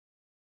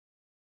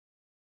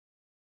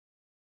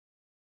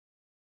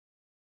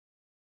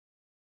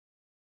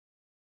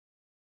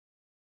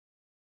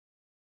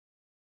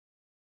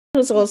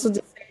who's also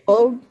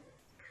disabled.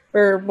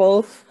 We're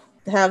both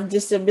have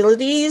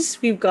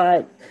disabilities. We've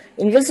got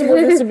invisible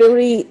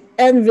disability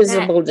and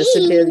visible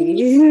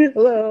disability.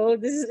 Hello,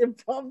 this is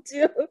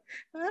impromptu.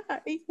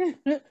 Hi.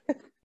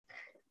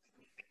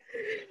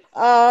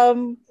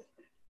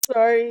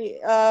 Sorry.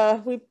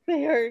 We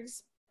pay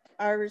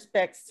our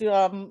respects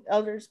to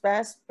elders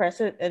past,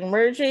 present, and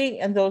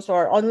emerging, and those who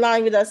are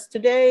online with us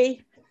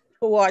today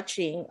for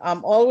watching.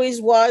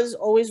 Always was,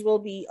 always will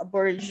be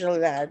Aboriginal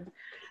land.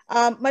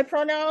 My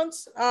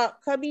pronouns,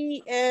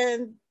 cubby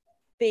and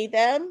they,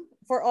 them.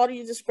 For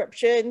audio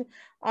description,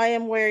 I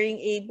am wearing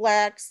a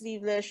black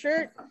sleeveless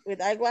shirt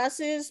with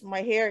eyeglasses.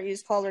 My hair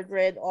is colored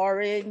red,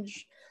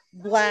 orange,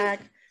 black.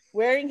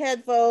 Wearing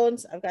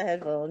headphones. I've got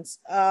headphones.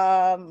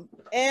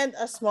 And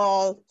a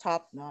small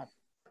top knot.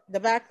 The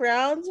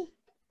background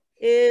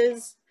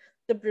is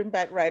the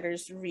Brimbank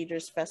Writers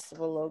Readers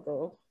Festival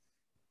logo.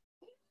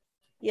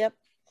 Yep.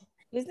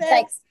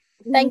 Thanks.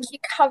 Thank you,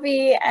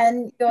 Cubby.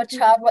 And your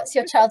child, what's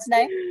your child's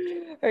name?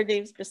 Her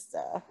name's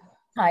Krista.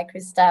 Hi,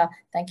 Krista.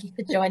 Thank you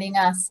for joining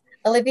us.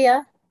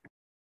 Olivia?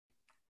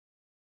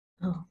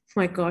 Oh,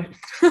 my God.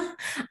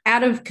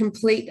 Out of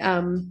complete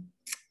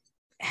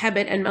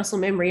habit and muscle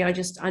memory, I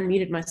just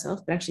unmuted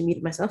myself, but actually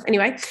muted myself.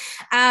 Anyway,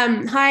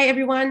 hi,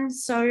 everyone.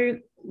 So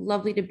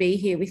lovely to be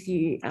here with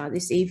you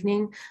this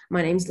evening.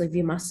 My name's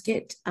Olivia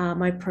Muscat.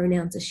 My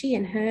pronouns are she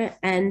and her,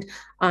 and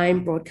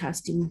I'm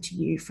broadcasting to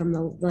you from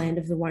the land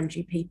of the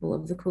Wurundjeri people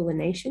of the Kulin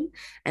Nation,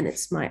 and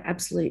it's my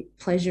absolute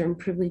pleasure and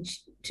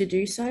privilege to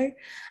do so.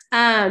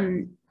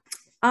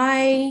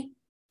 I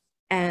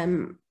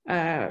am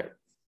a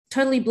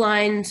totally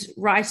blind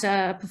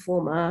writer,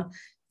 performer,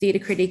 theatre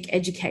critic,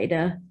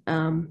 educator.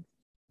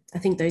 I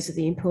think those are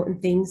the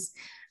important things.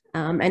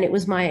 And it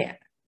was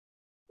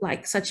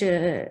such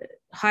a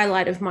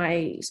highlight of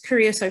my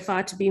career so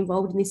far to be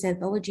involved in this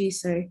anthology.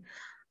 So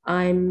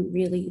I'm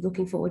really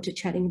looking forward to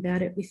chatting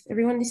about it with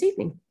everyone this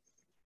evening.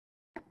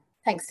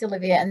 Thanks,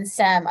 Olivia. And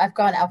Sam, I've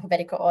gone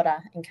alphabetical order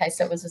in case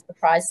it was a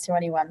surprise to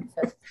anyone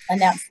for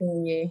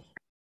announcing you.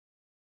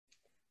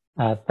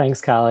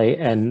 Thanks, Carly,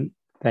 and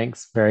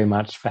thanks very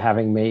much for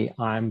having me.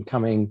 I'm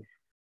coming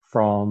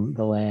from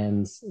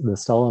the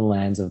stolen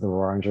lands of the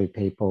Wurundjeri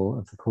people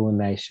of the Kulin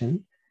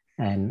Nation,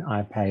 and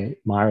I pay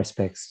my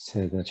respects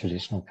to the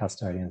traditional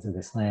custodians of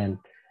this land.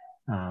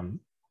 I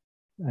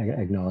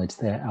acknowledge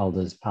their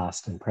elders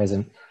past and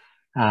present.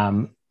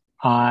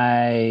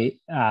 I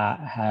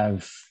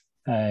have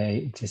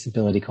a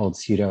disability called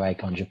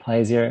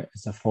pseudoachondroplasia.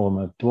 It's a form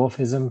of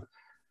dwarfism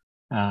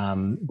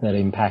that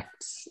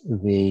impacts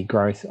the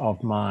growth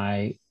of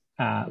my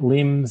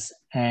limbs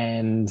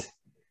and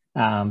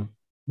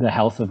the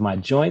health of my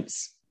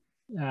joints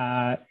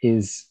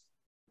is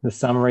the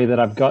summary that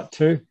I've got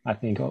to. I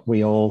think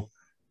we all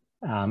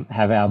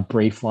have our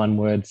brief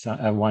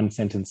one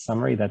sentence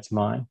summary. That's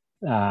mine.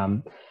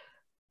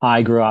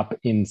 I grew up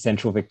in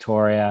central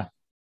Victoria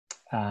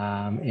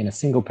in a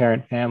single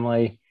parent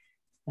family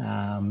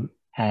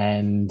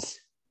and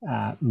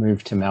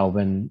moved to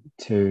Melbourne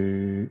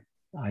to,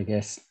 I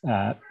guess,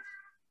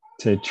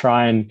 to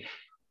try and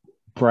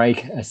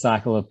break a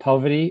cycle of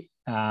poverty,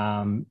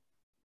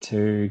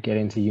 to get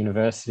into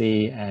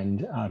university,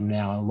 and I'm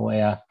now a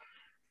lawyer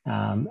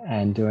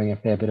and doing a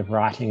fair bit of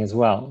writing as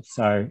well.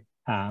 So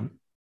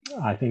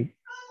I think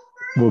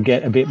we'll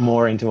get a bit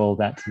more into all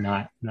that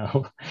tonight.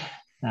 No,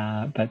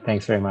 but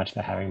thanks very much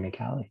for having me,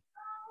 Carly.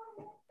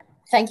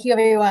 Thank you,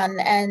 everyone.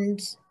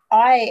 And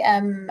I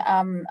am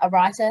a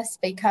writer,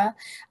 speaker,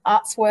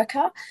 arts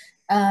worker,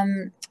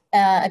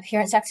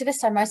 appearance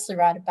activist. I mostly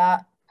write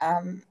about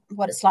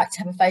what it's like to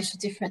have a facial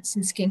difference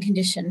and skin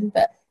condition,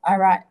 but I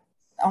write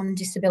on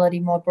disability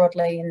more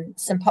broadly and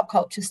some pop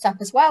culture stuff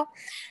as well.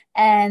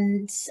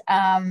 And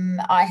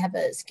I have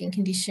a skin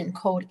condition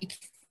called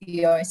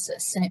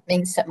ichthyosis, and it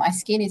means that my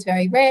skin is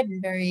very red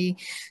and very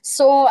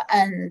sore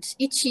and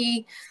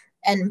itchy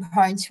and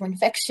prone to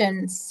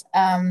infections,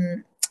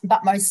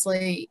 but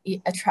mostly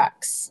it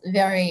attracts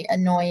very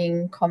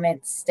annoying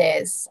comments,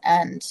 stares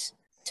and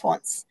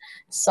taunts.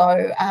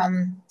 So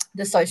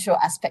the social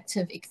aspect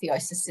of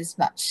ichthyosis is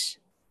much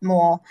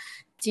more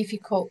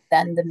difficult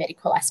than the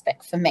medical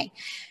aspect for me.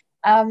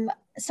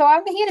 So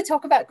I'm here to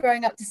talk about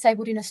growing up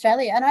disabled in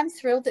Australia, and I'm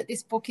thrilled that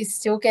this book is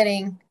still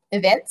getting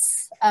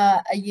events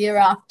a year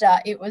after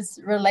it was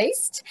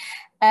released,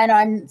 and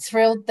I'm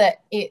thrilled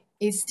that it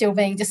is still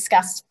being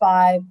discussed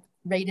by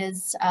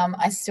readers.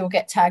 I still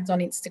get tagged on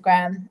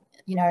Instagram,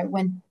 you know,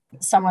 when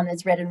someone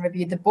has read and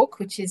reviewed the book,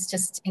 which is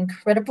just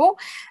incredible.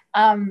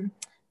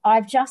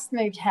 I've just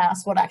moved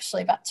house,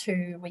 actually about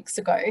 2 weeks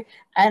ago,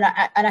 and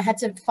I had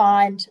to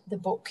find the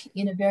book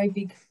in a very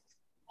big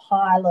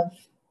pile of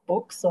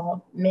books,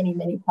 or many,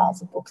 many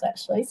piles of books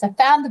actually. So I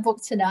found the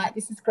book tonight.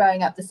 This is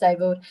Growing Up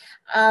Disabled.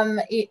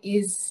 It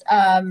is,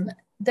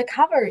 the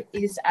cover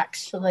is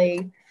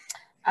actually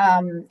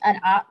an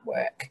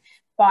artwork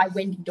by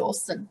Wendy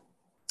Dawson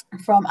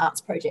from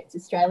Arts Project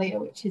Australia,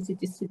 which is a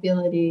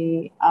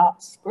disability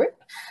arts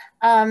group.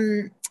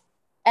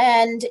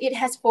 And it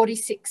has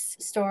 46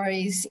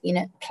 stories in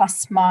it,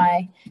 plus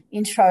my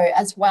intro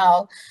as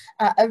well,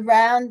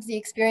 around the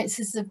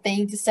experiences of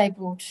being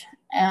disabled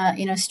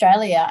in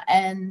Australia.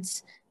 And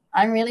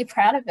I'm really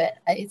proud of it.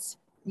 It's,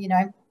 you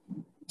know,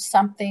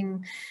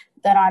 something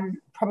that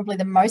I'm probably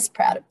the most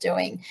proud of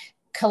doing,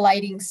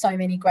 collating so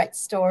many great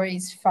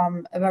stories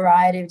from a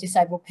variety of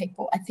disabled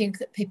people. I think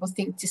that people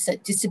think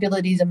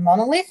disability is a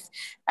monolith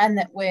and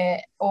that we're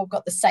all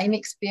got the same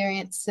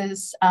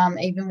experiences,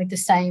 even with the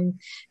same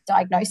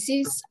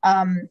diagnoses.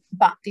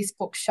 But this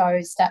book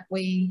shows that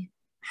we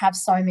have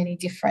so many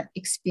different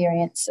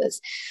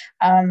experiences.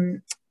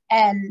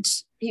 And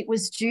it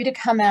was due to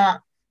come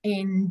out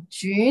in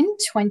June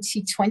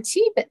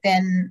 2020, but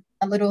then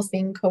a little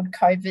thing called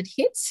COVID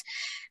hit.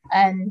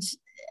 And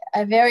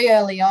very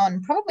early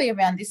on, probably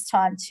around this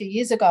time 2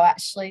 years ago,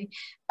 actually,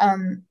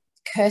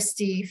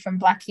 Kirsty from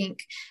Black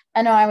Ink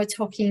and I were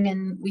talking,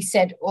 and we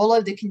said all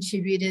of the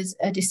contributors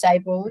are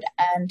disabled,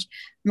 and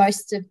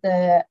most of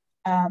the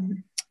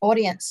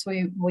audience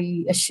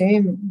we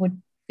assume would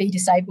be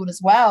disabled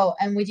as well,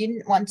 and we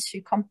didn't want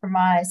to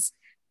compromise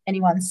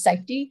anyone's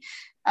safety.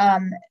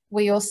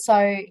 We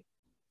also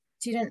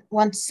didn't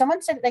want,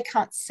 someone said they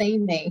can't see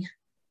me.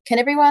 Can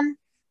everyone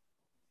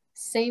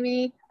see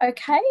me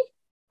okay?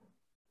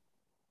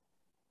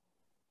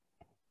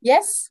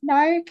 Yes?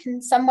 No?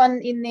 Can someone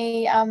in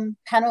the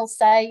panel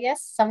say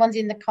yes? Someone's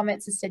in the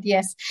comments has said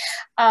yes.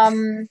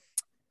 I'm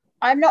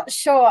not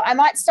sure. I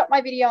might stop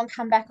my video and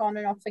come back on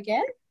and off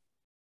again.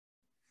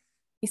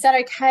 Is that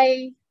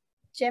okay,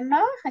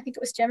 Gemma? I think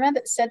it was Gemma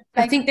that said.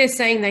 I think they're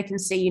saying they can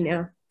see you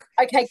now.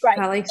 Okay, great.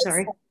 Carly,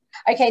 sorry.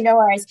 Okay, no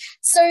worries.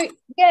 So,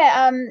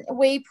 yeah,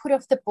 we put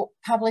off the book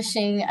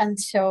publishing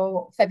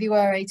until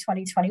February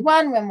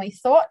 2021 when we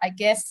thought, I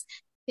guess,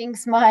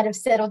 things might have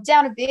settled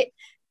down a bit.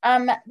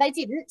 They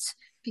didn't,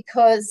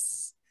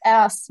 because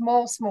our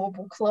small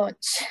book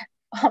launch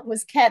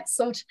was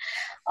cancelled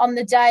on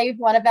the day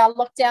one of our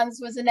lockdowns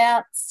was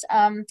announced.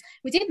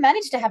 We did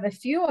manage to have a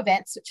few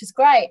events, which is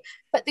great.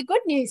 But the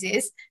good news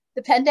is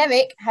the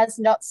pandemic has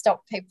not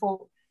stopped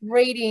people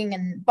reading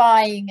and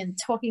buying and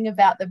talking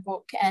about the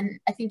book. And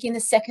I think in the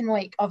second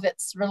week of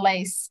its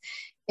release,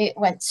 it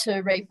went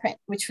to reprint,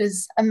 which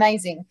was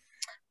amazing.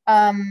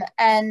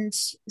 And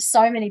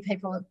so many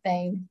people have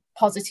been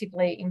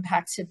positively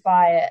impacted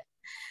by it.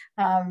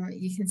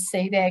 You can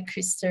see there,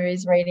 Krista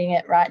is reading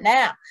it right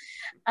now.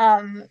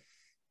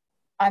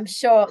 I'm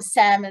sure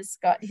Sam has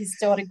got his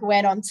daughter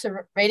Gwen on to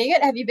reading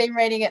it. Have you been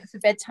reading it for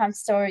bedtime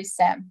stories,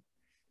 Sam?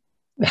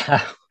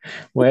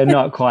 We're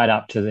not quite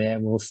up to there.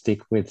 We'll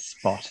stick with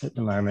Spot at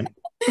the moment.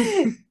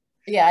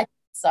 Yeah,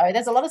 so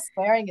there's a lot of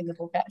swearing in the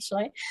book,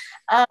 actually.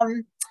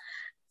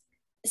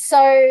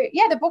 So,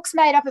 yeah, the book's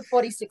made up of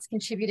 46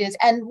 contributors.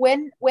 And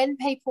when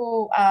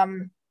people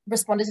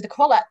responded to the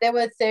call out, there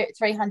were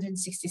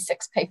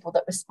 366 people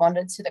that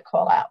responded to the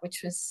call out,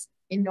 which was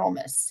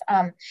enormous.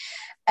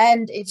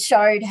 And it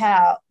showed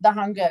how the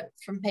hunger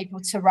from people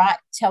to write,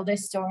 tell their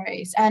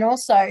stories. And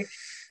also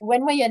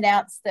when we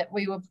announced that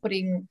we were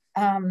putting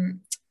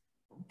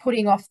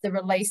off the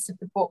release of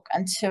the book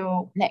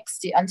until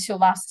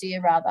last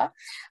year rather,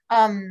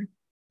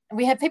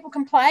 we had people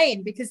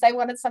complain because they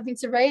wanted something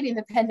to read in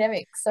the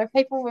pandemic. So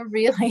people were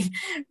really,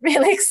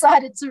 really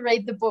excited to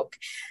read the book.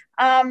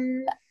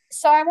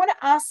 So I want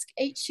to ask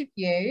each of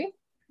you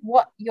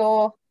what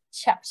your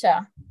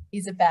chapter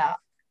is about,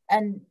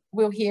 and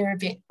we'll hear a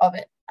bit of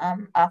it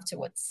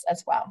afterwards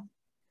as well.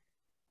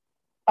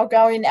 I'll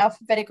go in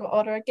alphabetical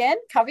order again.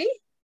 Cubby?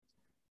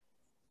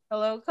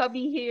 Hello,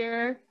 Cubby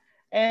here.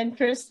 And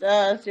Chris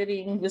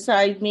sitting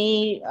beside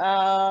me.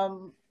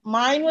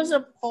 Mine was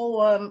a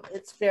poem.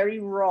 It's very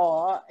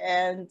raw,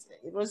 and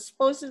it was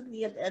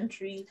supposedly an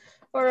entry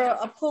for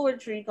a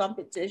poetry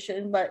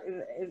competition, but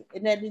it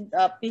ended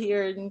up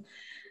here in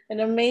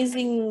an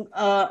amazing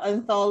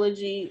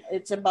anthology.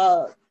 It's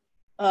about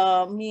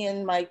me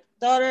and my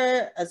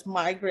daughter as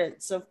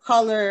migrants of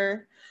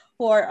color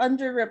who are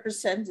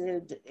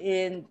underrepresented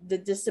in the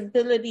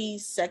disability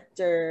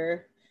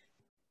sector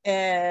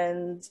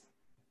and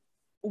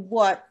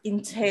what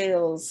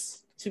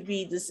entails to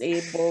be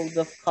disabled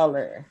of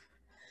color.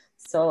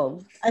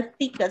 So I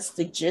think that's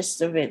the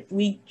gist of it.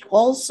 We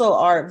also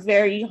are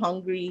very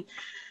hungry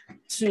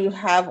to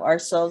have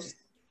ourselves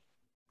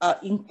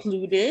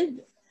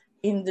included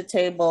in the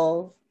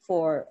table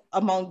for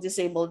among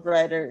disabled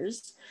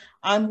writers.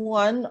 I'm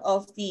one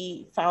of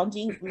the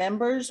founding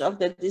members of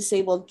the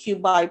Disabled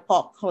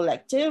BWRF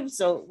Collective.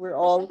 So we're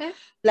all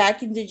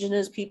Black,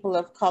 Indigenous people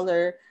of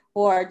color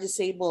who are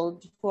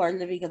disabled, who are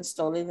living on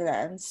stolen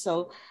lands.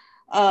 So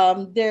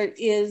there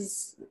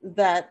is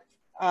that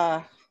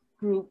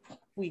group.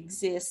 We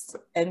exist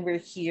and we're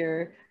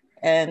here,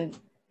 and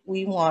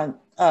we want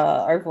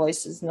our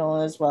voices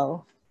known as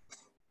well.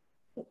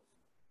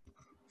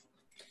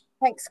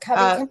 Thanks,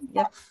 Cubby.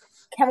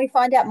 Can we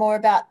find out more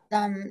about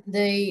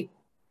the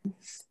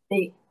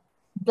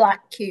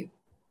Black Q?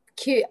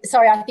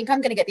 Sorry, I think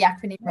I'm going to get the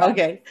acronym wrong.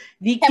 Okay,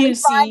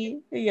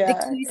 DQC.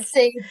 The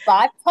QC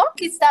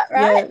BIPOC, is that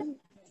right?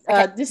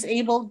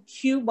 Disabled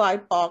Q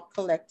BIPOC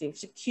Collective.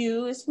 So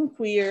Q is in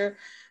queer,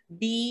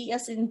 B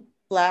as in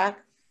Black,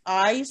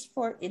 I is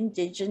for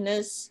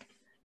Indigenous,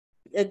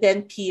 and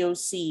then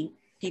POC,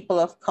 people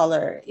of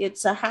color.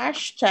 It's a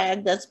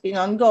hashtag that's been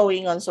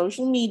ongoing on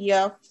social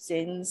media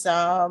since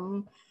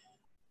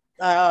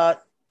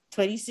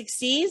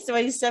 2016,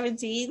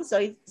 2017. So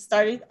it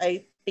started,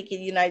 I think, in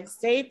the United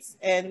States,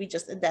 and we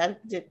just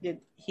adapted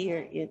it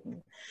here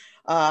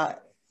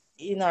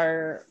in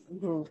our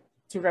group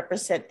to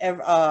represent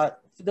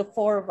the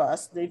four of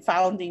us, the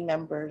founding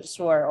members,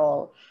 who are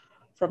all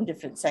from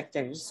different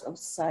sectors of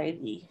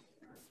society.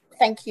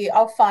 Thank you.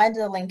 I'll find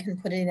the link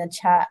and put it in a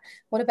chat.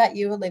 What about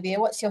you, Olivia?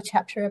 What's your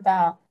chapter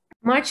about?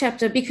 My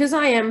chapter, because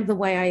I am the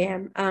way I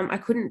am, I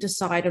couldn't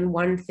decide on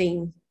one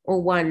thing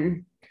or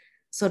one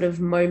sort of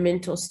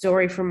moment or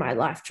story from my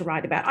life to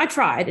write about. I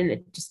tried and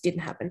it just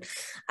didn't happen.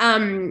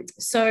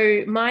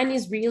 So mine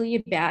is really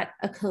about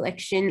a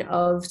collection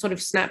of sort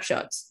of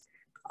snapshots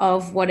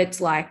of what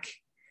it's like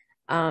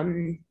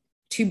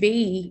to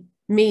be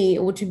me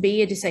or to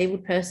be a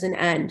disabled person,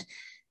 and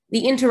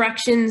the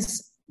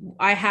interactions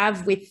I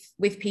have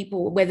with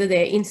people, whether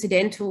they're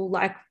incidental,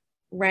 like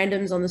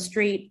randoms on the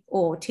street,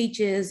 or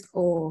teachers,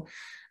 or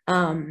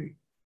I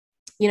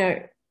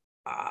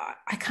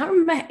can't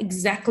remember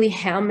exactly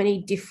how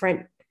many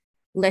different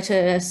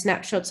letter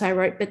snapshots I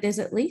wrote, but there's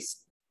at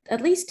least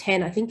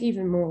 10, I think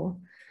even more.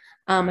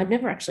 I've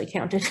never actually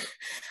counted.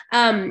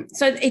 So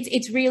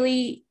it's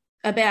really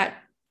about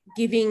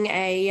giving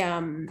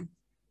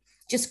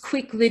just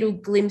quick little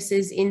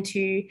glimpses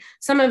into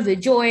some of the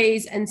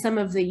joys and some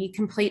of the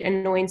complete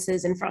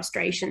annoyances and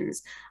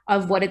frustrations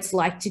of what it's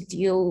like to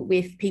deal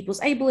with people's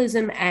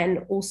ableism, and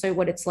also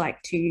what it's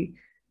like to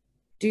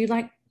do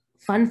like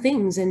fun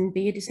things and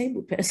be a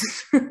disabled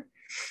person.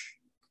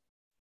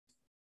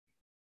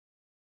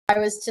 I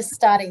was just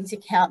starting to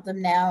count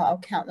them now. I'll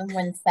count them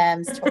when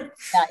Sam's talking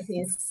about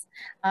his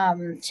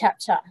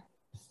chapter.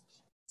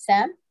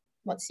 Sam,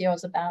 what's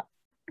yours about?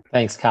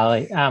 Thanks,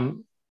 Carly.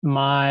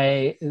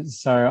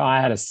 So I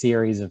had a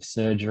series of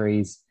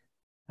surgeries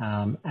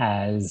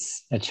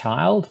as a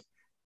child,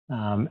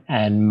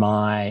 and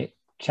my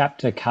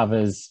chapter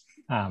covers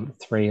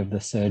 3 of the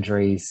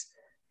surgeries,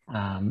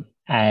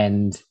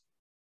 and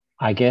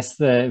I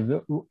guess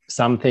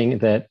something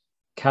that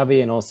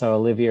Cubby and also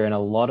Olivia and a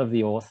lot of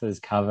the authors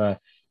cover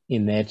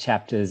in their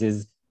chapters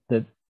is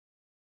that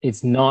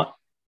it's not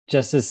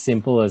just as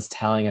simple as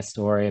telling a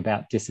story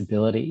about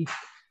disability,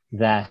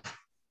 that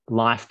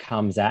life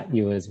comes at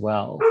you as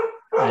well.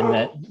 And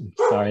that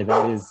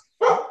is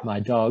my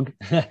dog.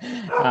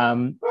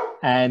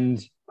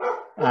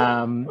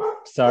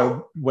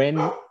 So when,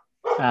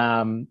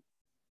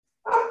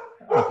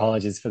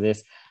 apologies for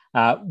this,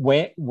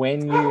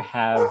 when you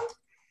have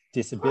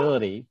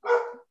disability,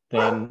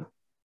 then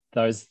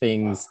those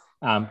things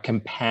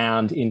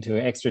compound into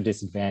extra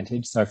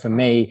disadvantage. So for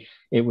me,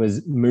 it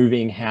was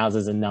moving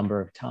houses a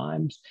number of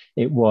times.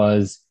 It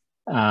was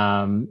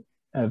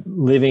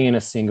living in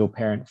a single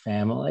parent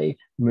family,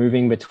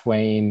 moving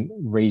between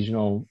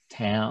regional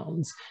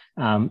towns.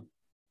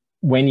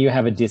 When you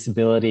have a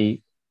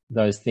disability,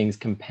 those things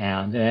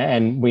compound.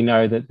 And we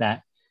know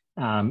that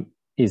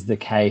is the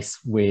case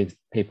with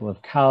people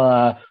of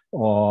colour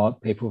or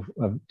people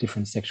of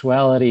different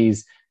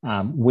sexualities,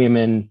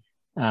 women.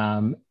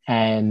 So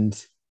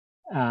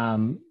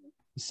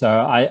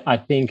I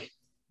think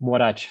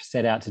what I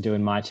set out to do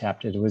in my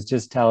chapter was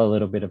just tell a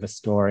little bit of a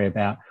story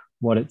about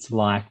what it's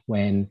like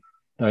when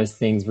those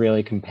things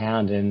really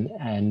compound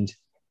and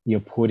you're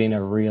put in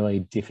a really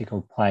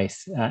difficult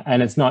place.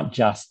 And it's not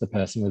just the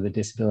person with a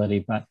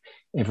disability, but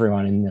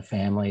everyone in the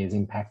family is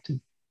impacted.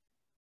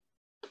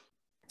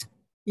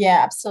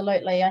 Yeah,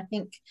 absolutely. I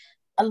think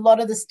a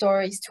lot of the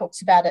stories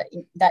talks about it,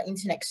 that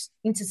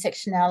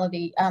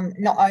intersectionality,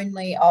 not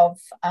only of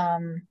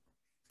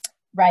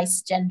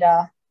race,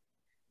 gender,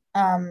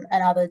 and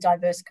other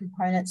diverse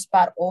components,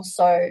 but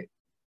also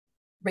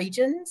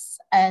regions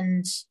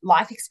and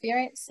life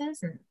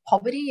experiences and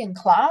poverty and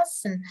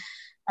class. And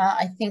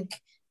I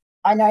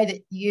know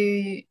that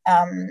you,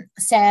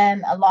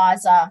 Sam,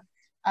 Eliza,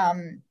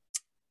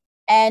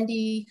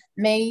 Andy,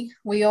 me,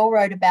 we all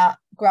wrote about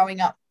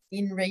growing up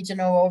in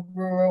regional or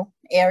rural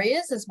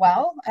areas as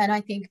well. And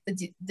I think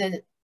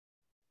the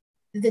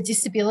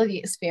disability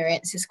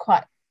experience is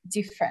quite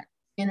different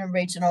in a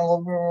regional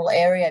or rural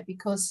area,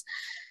 because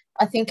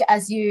I think,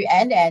 as you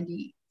and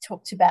Andy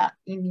talked about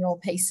in your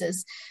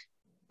pieces,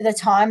 the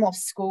time off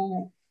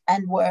school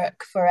and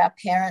work for our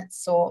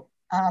parents or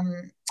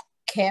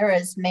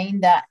carers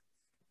mean that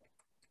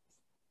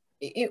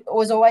it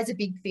was always a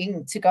big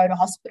thing to go to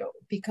hospital,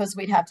 because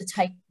we'd have to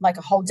take like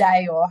a whole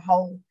day or a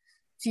whole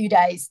few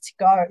days to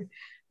go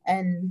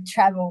and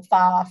travel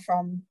far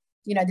from,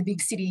 the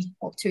big city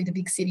or to the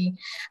big city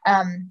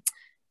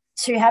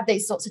to have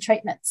these sorts of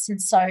treatments.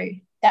 And so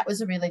that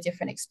was a really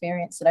different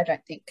experience that I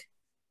don't think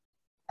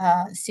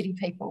city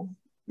people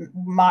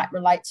might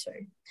relate to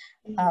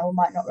or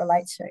might not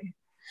relate to.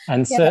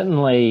 And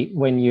certainly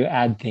when you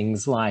add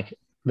things like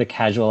the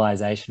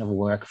casualisation of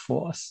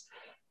workforce,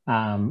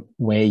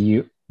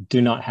 where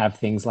do not have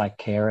things like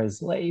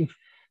carers leave,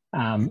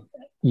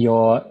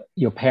 your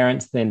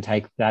parents then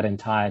take that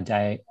entire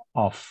day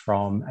off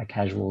from a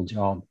casual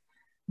job.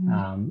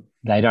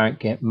 They don't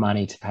get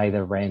money to pay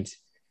the rent.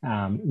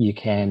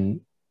 It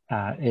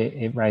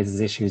raises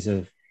issues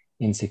of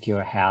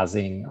insecure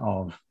housing,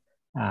 of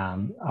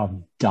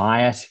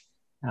diet,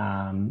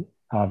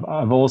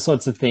 of all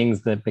sorts of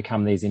things that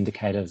become these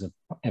indicators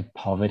of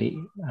poverty.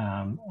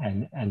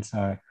 And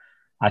so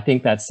I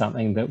think that's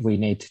something that we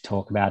need to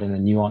talk about in a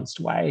nuanced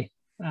way.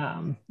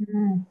 And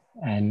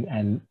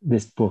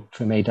this book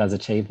for me does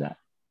achieve that.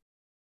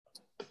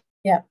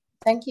 Yeah,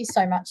 thank you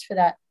so much for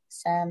that,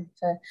 Sam,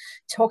 for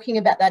talking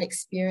about that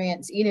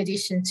experience in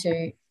addition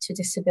to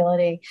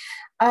disability.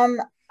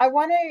 I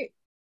want to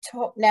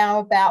talk now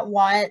about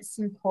why it's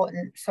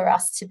important for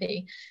us to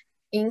be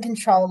in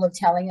control of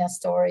telling our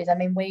stories. I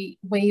mean,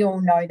 we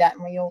all know that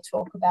and we all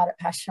talk about it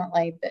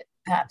passionately, but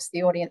perhaps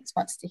the audience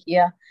wants to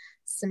hear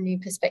some new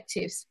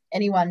perspectives.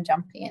 Anyone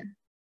jump in?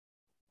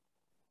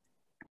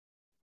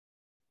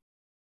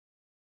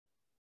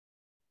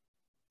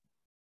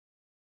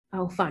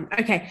 Oh, fun.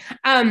 Okay.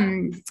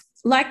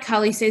 Like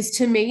Carly says,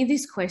 to me,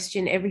 this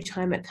question, every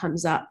time it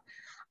comes up,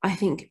 I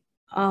think,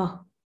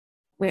 oh,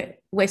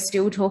 we're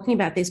still talking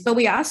about this, but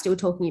we are still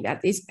talking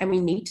about this, and we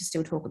need to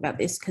still talk about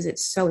this because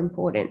it's so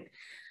important.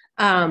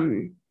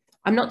 I'm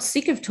not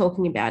sick of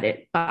talking about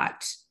it,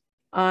 but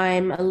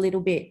I'm a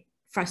little bit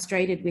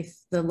frustrated with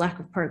the lack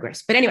of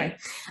progress. But anyway,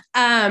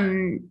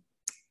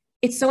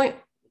 it's so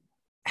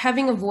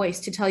having a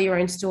voice to tell your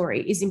own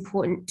story is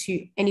important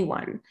to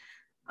anyone.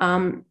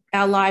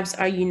 Our lives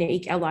are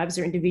unique. Our lives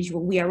are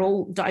individual. We are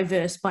all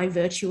diverse by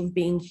virtue of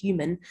being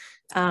human.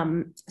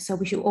 So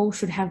we all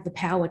should have the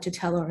power to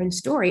tell our own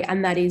story.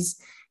 And that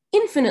is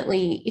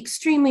infinitely,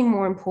 extremely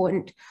more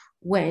important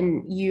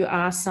when you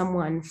are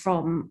someone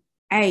from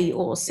a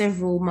or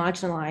several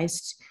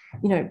marginalized,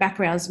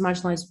 backgrounds,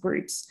 marginalized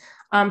groups.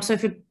 So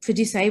for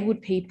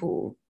disabled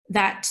people,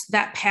 that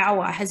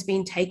power has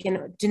been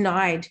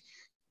denied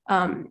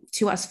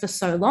to us for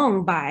so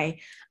long by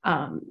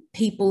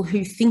people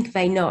who think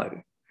they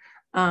know.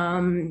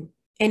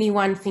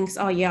 Anyone thinks,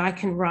 oh yeah, I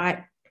can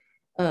write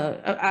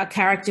a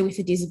character with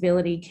a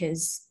disability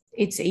because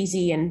it's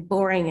easy and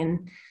boring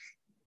and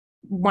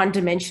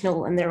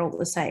one-dimensional and they're all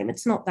the same.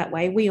 It's not that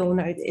way. We all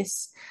know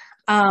this.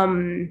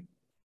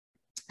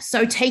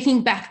 So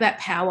taking back that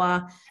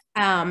power,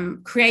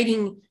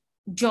 creating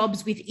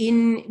jobs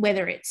within,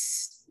 whether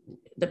it's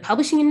the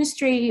publishing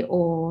industry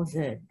or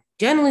the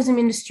journalism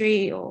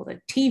industry or the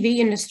TV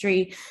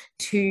industry,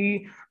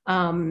 to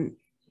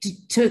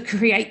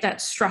create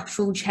that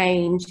structural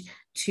change,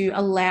 to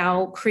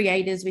allow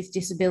creators with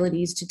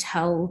disabilities to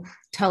tell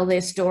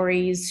their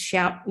stories,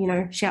 shout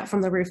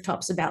from the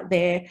rooftops about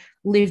their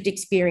lived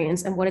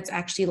experience and what it's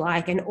actually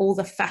like, and all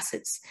the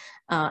facets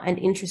and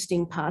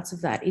interesting parts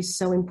of that is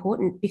so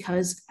important,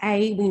 because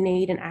we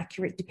need an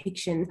accurate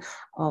depiction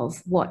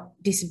of what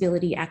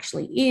disability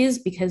actually is,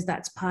 because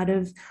that's part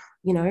of,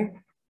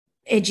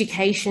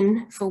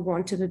 education, for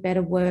want of a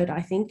better word,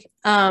 I think,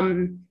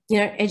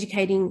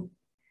 educating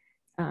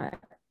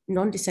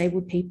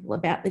non-disabled people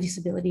about the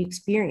disability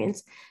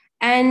experience.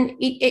 And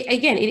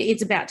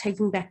it's about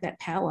taking back that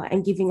power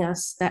and giving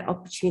us that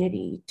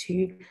opportunity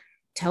to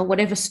tell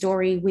whatever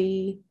story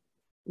we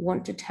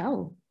want to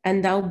tell.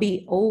 And they'll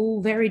be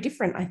all very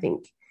different, I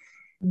think.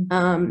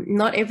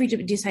 Not every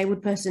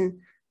disabled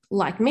person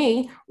like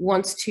me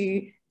wants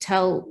to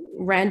tell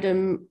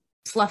random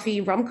fluffy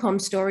rom-com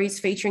stories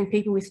featuring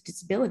people with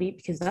disability,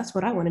 because that's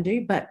what I want to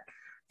do, but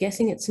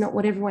guessing it's not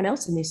what everyone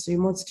else in this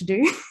Zoom wants to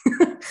do.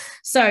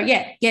 So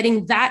yeah,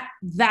 getting that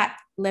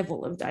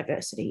level of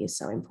diversity is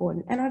so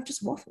important. And I've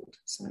just waffled.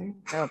 So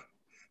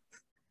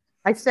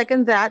I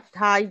second that.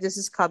 Hi, this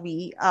is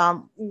Cubby.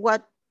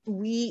 What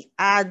we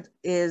add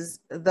is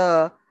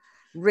the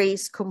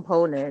race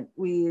component,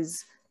 which,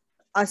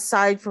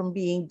 aside from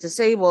being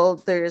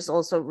disabled, there is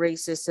also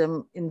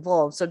racism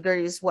involved. So there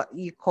is what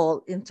you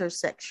call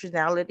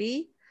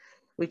intersectionality,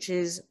 which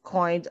is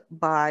coined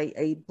by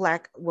a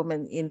Black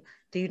woman in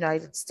the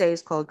United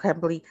States called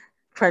Kimberly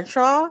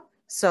Crenshaw.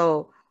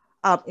 So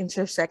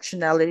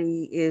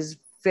intersectionality is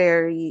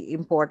very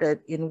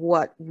important in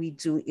what we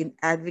do in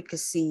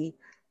advocacy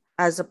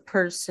as a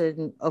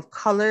person of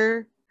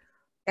color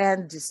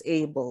and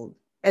disabled,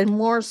 and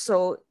more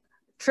so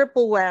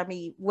triple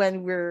whammy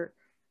when we're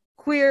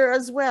queer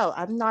as well.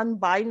 I'm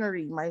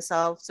non-binary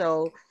myself,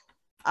 so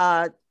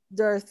there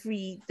are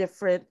 3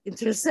 different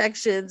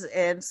intersections,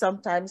 and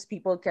sometimes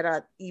people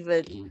cannot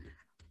even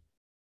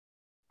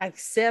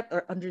accept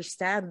or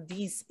understand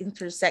these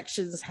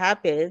intersections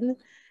happen,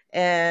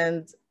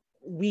 and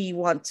we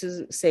want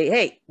to say,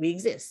 hey, we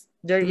exist.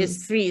 There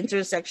is 3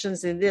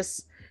 intersections in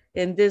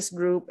this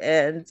group,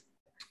 and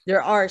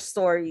there are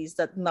stories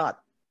that not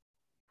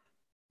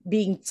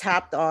being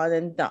tapped on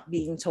and not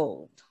being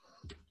told.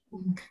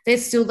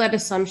 There's still that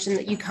assumption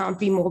that you can't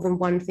be more than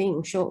one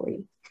thing,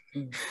 surely.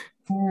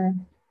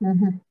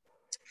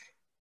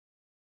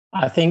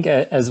 I think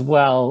as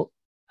well,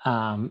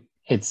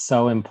 it's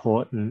so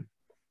important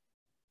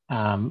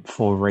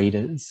for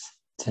readers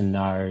to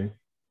know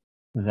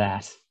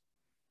that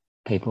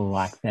people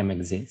like them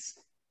exist.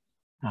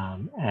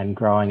 And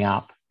growing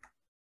up,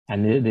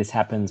 and this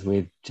happens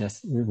with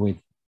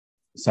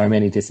so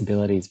many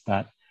disabilities,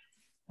 but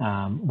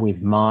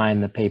with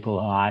mine, the people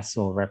I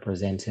saw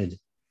represented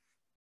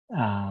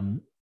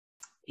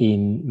in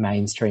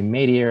mainstream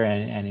media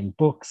and in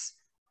books,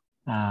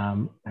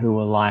 who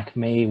were like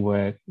me,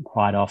 were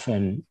quite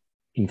often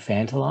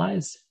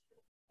infantilized.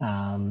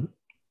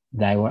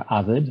 They were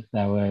othered.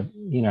 They were,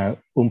 you know,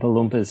 Oompa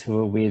Loompas who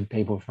were weird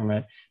people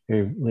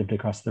who lived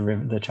across the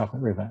river, the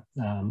Chocolate River,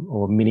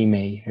 or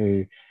Mini-Me,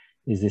 who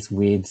is this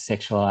weird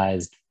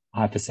sexualized,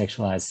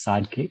 hypersexualized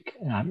sidekick.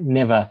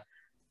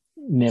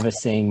 Never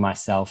seeing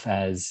myself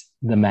as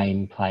the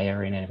main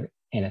player in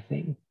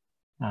anything.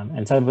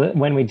 And so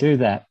when we do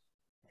that,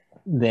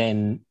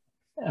 then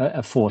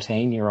a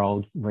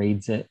 14-year-old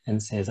reads it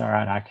and says, all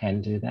right, I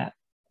can do that.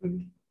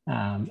 And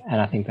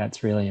I think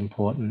that's really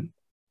important.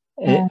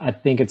 I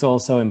think it's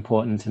also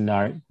important to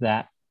note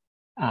that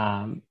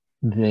Carly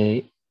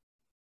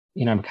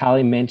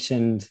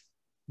mentioned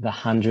the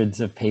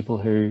hundreds of people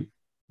who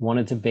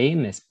wanted to be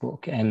in this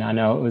book. And I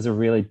know it was a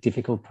really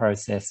difficult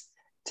process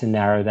to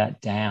narrow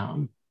that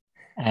down.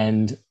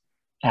 And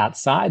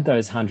outside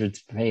those hundreds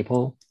of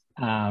people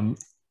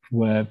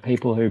were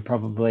people who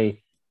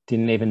probably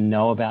didn't even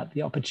know about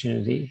the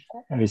opportunity,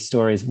 whose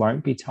stories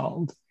won't be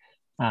told.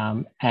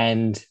 And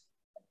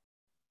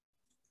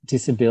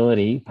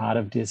part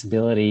of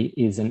disability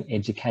is an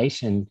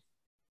education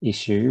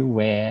issue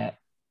where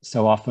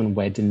so often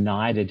we're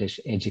denied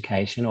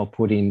education or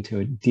put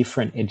into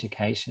different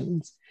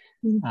educations.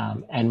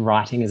 And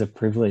writing is a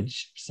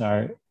privilege.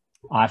 So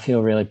I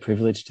feel really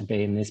privileged to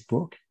be in this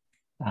book.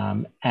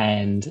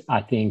 And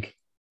I think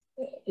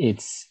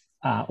it's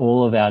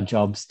all of our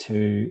jobs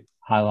to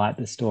highlight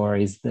the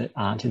stories that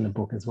aren't in the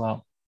book as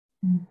well.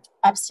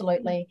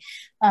 Absolutely.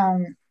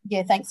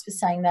 Yeah, thanks for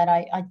saying that.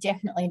 I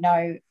definitely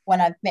know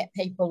when I've met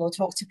people or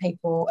talked to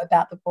people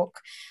about the book,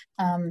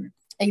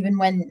 even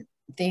when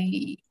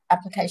the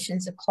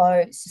applications are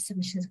closed, the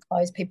submissions are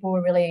closed, people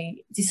were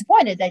really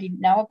disappointed they didn't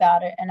know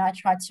about it. And I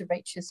tried to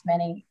reach as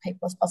many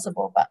people as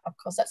possible, but of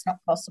course that's not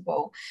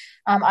possible.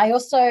 I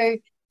also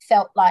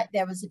felt like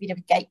there was a bit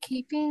of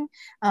gatekeeping,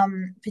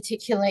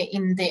 particularly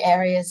in the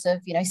areas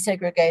of, you know,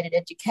 segregated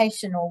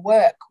education or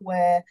work,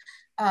 where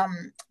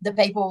the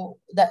people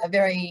that are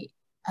very,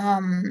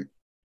 they're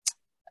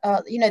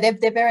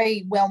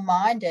very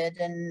well-minded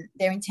and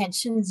their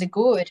intentions are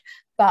good,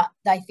 but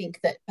they think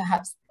that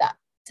perhaps that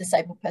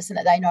disabled person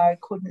that they know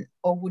couldn't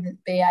or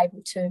wouldn't be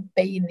able to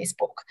be in this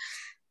book.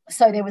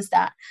 So there was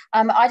that.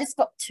 I just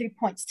got 2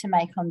 points to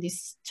make on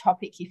this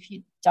topic, if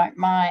you don't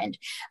mind.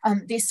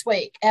 This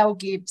week, Elle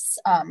Gibbs,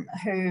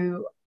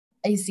 who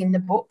is in the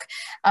book,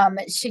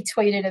 she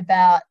tweeted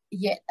about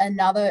yet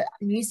another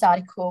news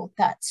article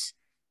that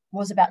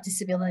was about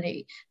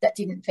disability that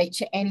didn't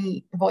feature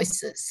any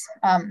voices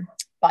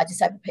by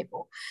disabled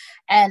people.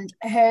 And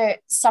her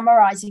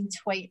summarising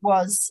tweet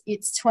was,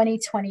 it's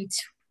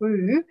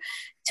 2022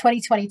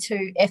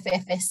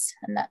 FFS,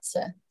 and that's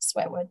a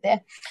swear word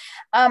there.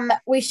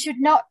 We should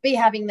not be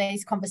having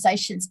these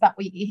conversations, but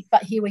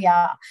here we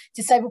are.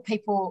 Disabled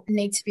people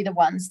need to be the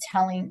ones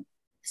telling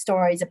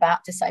stories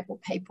about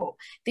disabled people.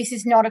 This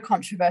is not a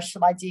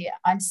controversial idea.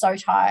 I'm so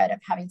tired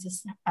of having to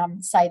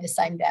say the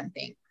same damn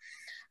thing.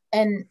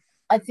 And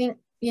I think,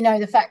 you know,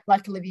 the fact,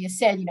 like Olivia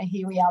said, you know,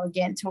 here we are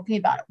again talking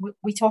about it.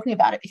 We're talking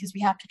about it because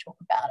we have to talk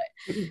about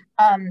it.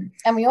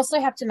 And we also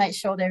have to make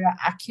sure there are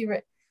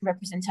accurate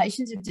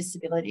representations of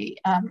disability,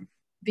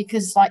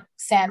 because like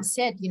Sam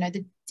said, you know,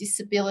 the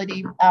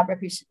disability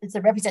it's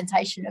a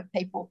representation of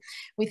people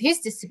with his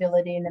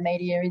disability in the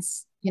media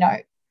is, you know,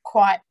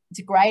 quite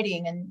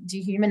degrading and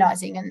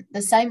dehumanizing, and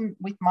the same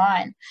with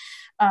mine.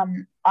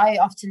 I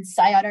often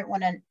say I don't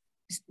want to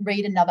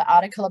read another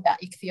article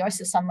about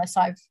ichthyosis unless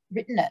I've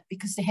written it,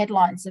 because the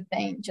headlines have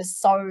been just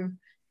so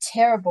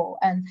terrible,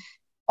 and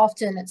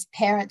often it's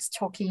parents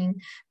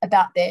talking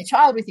about their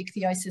child with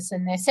ichthyosis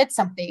and they said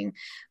something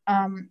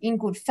in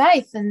good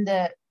faith, and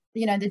the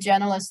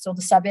journalist or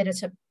the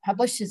sub-editor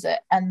publishes it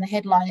and the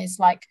headline is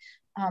like,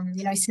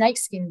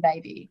 snakeskin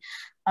baby.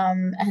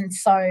 And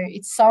so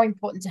it's so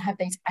important to have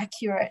these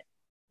accurate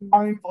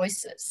own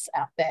voices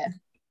out there.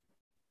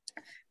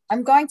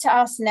 I'm going to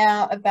ask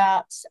now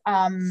about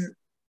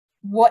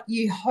what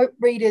you hope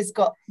readers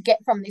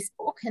get from this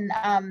book, and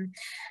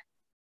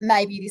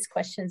maybe this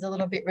question's a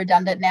little bit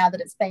redundant now that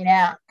it's been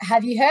out.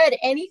 Have you heard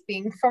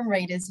anything from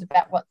readers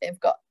about what they've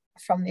got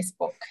from this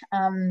book?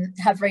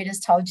 Have readers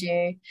told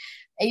you,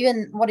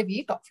 even what have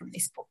you got from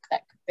this book?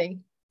 That could be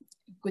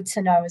good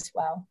to know as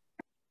well.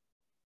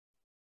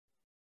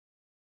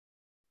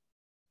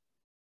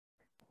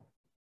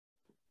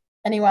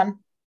 Anyone?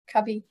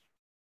 Cubby?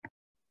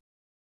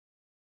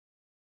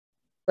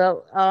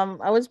 Well,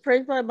 I was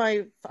praised by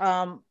my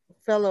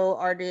fellow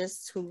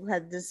artists who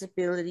had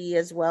disability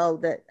as well,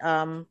 that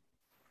a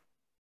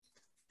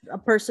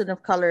person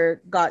of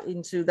color got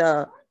into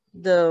the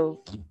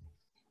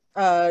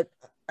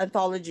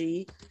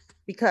anthology,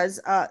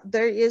 because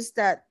there is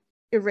that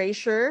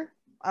erasure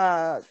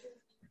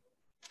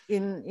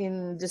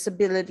in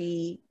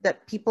disability,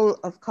 that people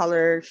of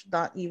color should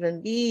not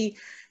even be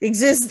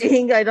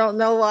existing. I don't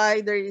know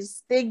why there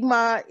is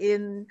stigma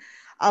in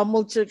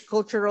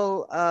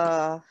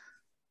multicultural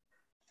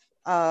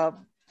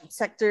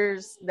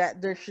sectors,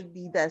 that there should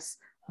be this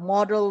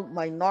model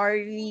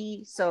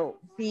minority. So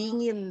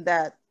being in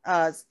that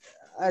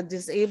a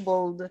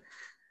disabled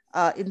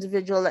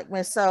individual like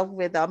myself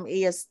with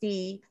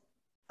ASD,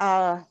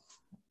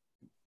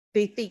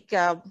 they think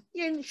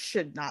you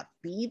should not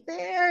be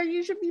there.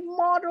 You should be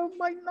model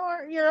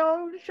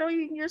minority,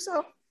 showing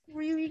yourself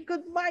really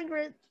good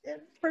migrant and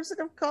person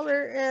of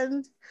color.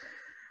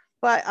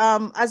 But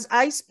as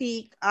I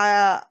speak,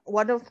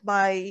 one of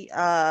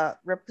my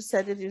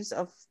representatives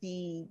of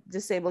the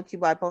Disabled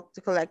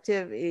QBIPOC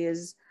Collective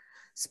is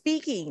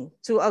speaking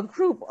to a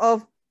group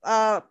of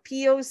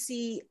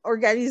POC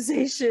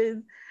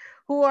organization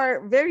who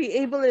are very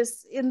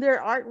ableist in their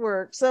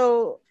artwork.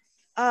 So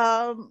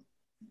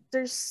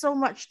there's so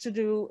much to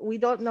do. We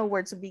don't know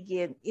where to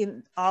begin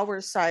in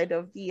our side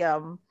of the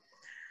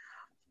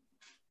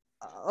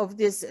of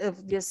this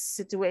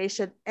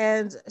situation.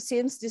 And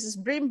since this is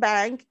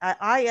Brimbank,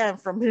 I am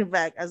from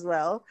Brimbank as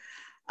well.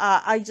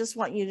 I just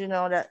want you to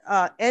know that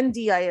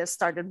NDIS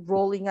started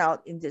rolling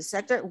out in this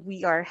sector.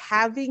 We are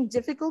having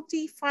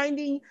difficulty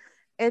finding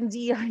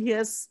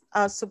NDIS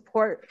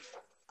support.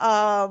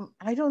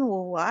 I don't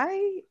know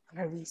why.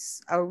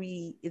 Are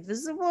we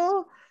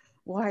invisible?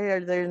 Why are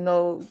there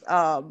no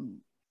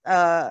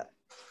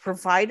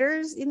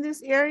providers in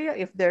this area?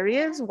 If there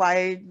is,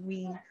 why are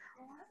we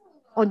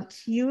on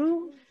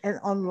queue and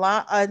on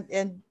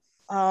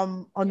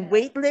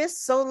wait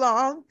list so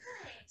long?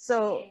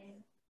 So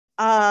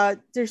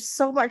there's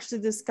so much to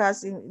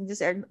discuss in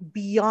this area.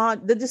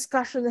 Beyond the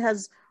discussion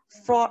has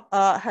brought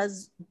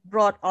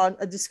on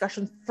a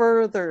discussion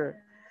further,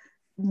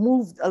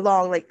 moved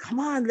along, like, come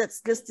on,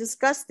 let's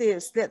discuss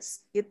this.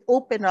 Let's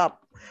open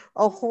up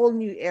a whole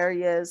new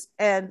areas.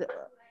 And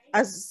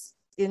as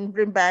in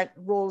Brimbank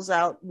rolls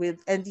out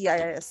with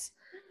NDIS,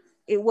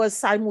 it was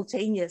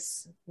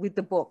simultaneous with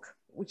the book,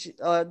 which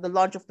the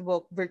launch of the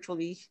book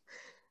virtually.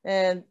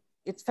 And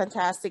it's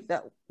fantastic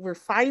that we're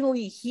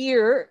finally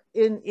here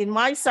in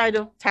my side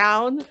of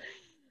town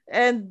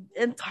and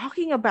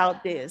talking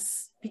about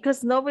this,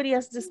 because nobody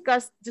has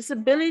discussed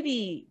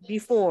disability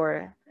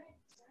before.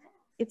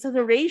 It's an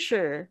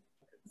erasure.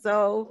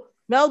 So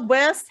Meld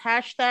West,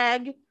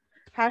 hashtag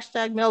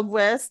Meld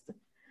West,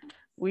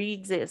 we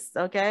exist,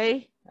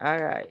 okay? All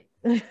right.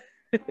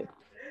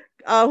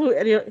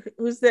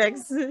 Who's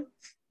next?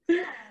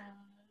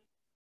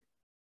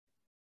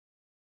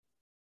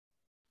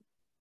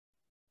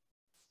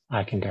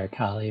 I can go,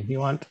 Carly, if you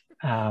want.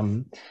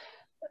 I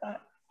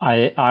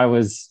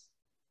was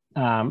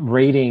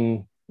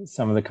reading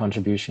some of the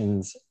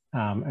contributions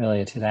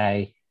earlier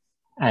today,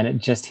 and it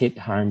just hit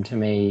home to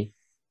me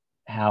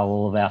how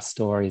all of our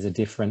stories are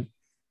different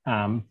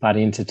but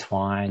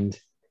intertwined.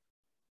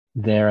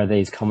 There are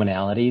these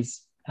commonalities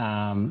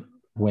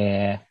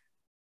where,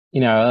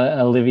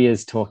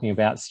 Olivia's talking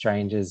about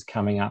strangers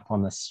coming up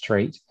on the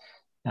street,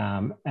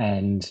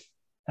 and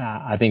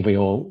I think we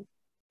all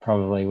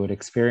probably would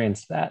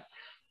experience that.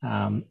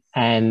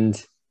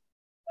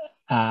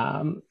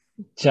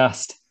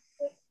 Just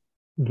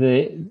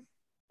the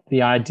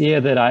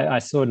idea that I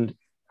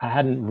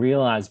hadn't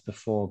realized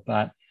before,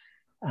 but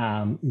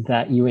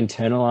that you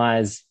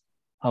internalize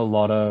a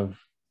lot of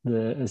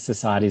the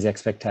society's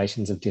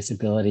expectations of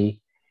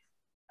disability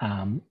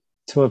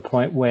to a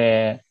point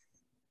where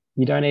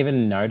you don't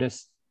even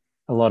notice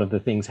a lot of the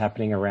things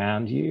happening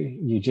around you.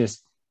 You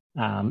just,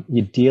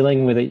 you're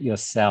dealing with it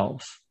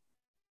yourself.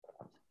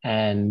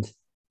 And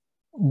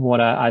what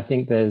I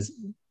think there's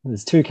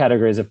two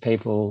categories of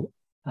people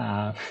who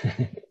are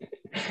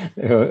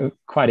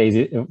quite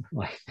easy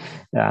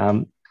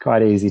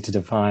to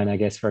define, I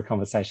guess, for a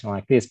conversation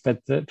like this.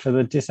 But for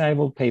the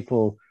disabled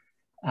people,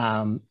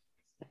 that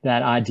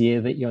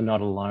idea that you're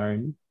not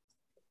alone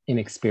in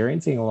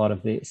experiencing a lot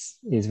of this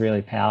is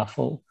really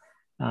powerful.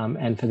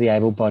 And for the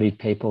able-bodied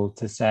people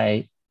to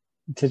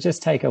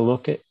just take a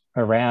look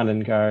around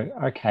and go,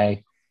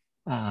 okay,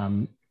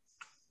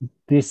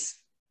 this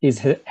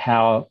is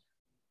how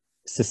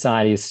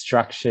society is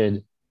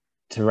structured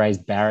to raise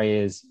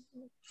barriers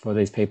for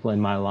these people in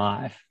my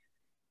life.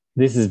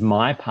 This is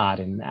my part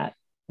in that,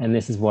 and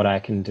this is what I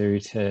can do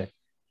to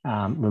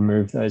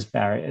remove those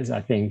barriers.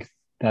 I think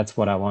that's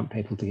what I want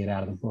people to get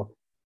out of the book.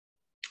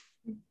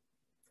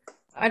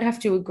 I'd have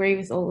to agree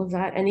with all of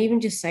that, and even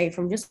just say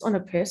from just on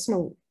a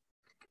personal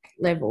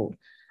level,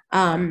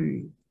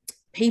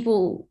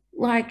 people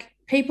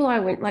I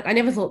went, I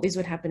never thought this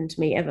would happen to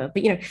me ever,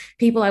 but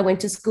people I went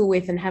to school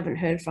with and haven't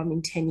heard from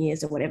in 10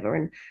 years or whatever,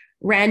 and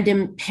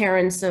random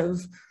parents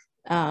of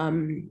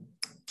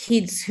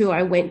kids who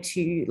I went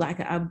to like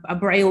a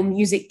Braille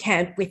music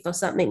camp with or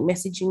something,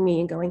 messaging me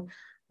and going,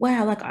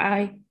 wow,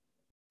 I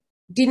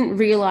didn't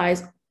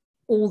realize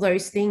all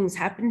those things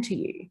happened to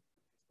you.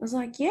 I was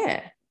like,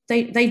 yeah,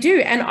 they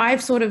do. And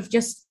I've sort of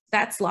just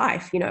that's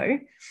life, you know.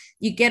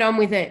 You get on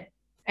with it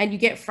and you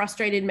get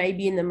frustrated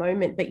maybe in the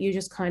moment, but you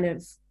just kind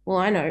of, well,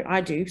 I know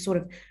I do, sort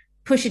of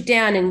push it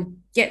down and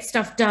get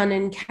stuff done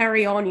and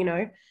carry on, you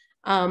know.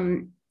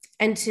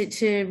 And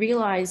to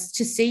realize,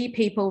 to see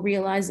people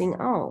realizing,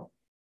 oh,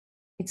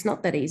 it's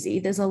not that easy.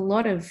 There's a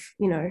lot of,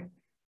 you know,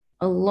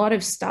 a lot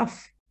of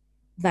stuff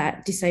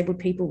that disabled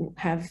people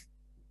have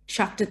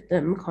chucked at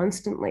them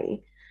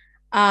constantly.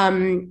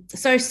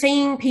 So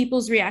seeing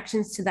people's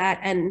reactions to that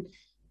and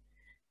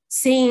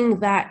seeing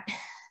that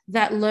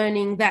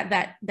learning,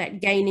 that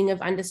gaining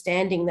of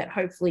understanding that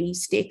hopefully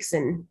sticks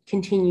and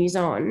continues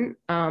on,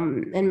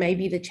 and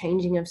maybe the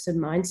changing of some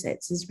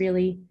mindsets is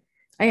really,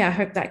 I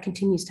hope that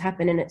continues to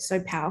happen. And it's so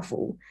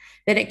powerful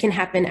that it can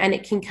happen, and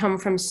it can come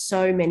from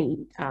so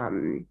many,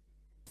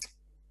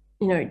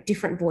 you know,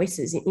 different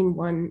voices in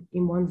one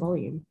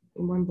volume,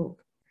 in one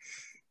book.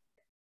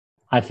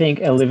 I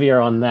think, Olivia,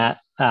 on that,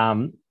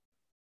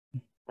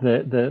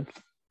 that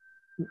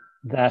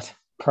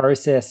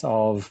process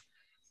of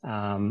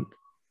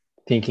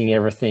thinking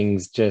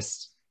everything's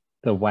just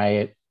the way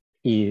it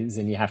is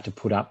and you have to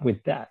put up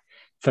with that.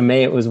 For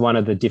me, it was one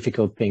of the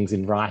difficult things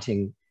in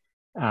writing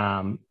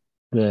the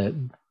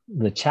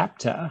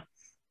chapter,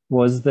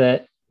 was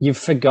that you've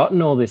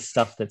forgotten all this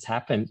stuff that's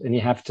happened and you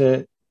have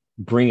to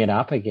bring it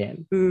up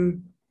again.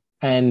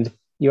 And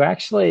you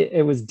actually,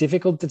 it was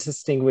difficult to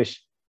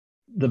distinguish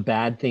the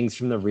bad things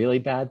from the really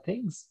bad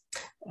things.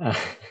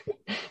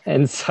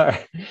 And so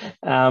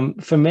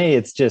for me,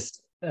 it's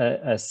just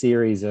a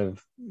series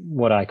of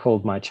what I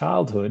called my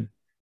childhood,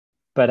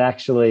 but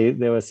actually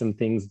there were some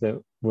things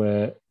that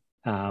were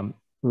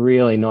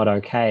really not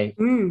okay.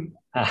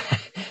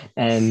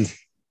 And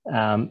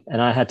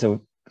I had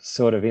to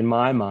sort of, in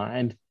my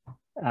mind,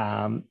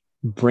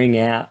 bring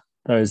out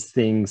those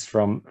things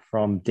from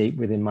deep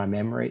within my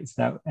memories.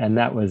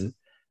 That was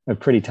a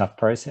pretty tough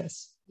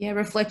process. Yeah,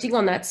 reflecting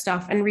on that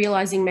stuff and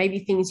realizing maybe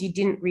things you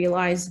didn't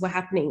realize were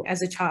happening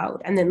as a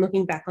child, and then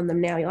looking back on them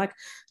now, you're like,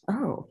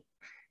 oh,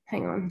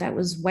 hang on, that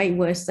was way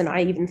worse than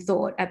I even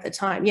thought at the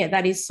time. Yeah,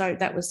 that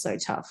was so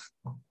tough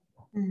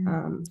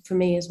for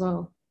me as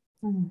well.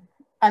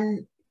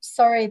 I'm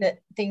sorry that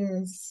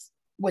things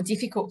were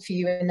difficult for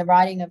you in the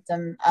writing of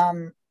them.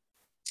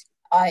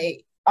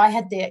 I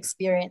had the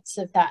experience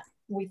of that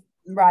with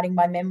writing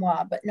my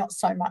memoir, but not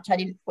so much. I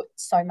didn't put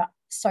so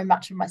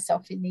much of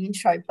myself in the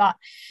intro, but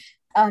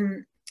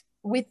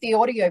with the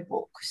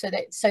audiobook, so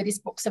this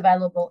book's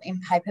available in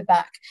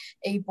paperback,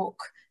 ebook,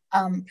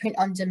 print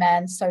on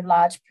demand, so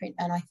large print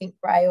and I think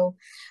Braille,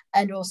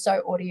 and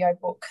also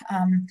audiobook.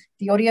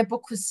 The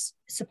audiobook was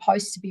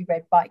supposed to be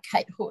read by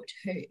Kate Hood,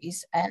 who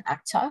is an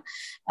actor.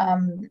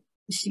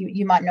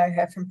 You might know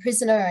her from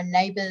Prisoner and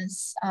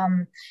Neighbours,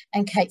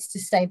 and Kate's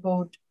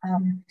disabled,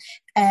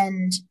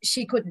 and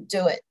she couldn't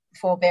do it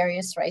for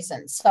various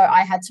reasons. So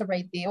I had to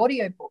read the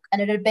audiobook, and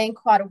it had been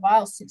quite a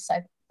while since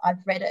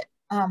I've read it,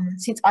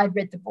 since I'd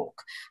read the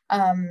book.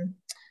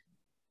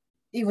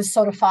 It was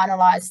sort of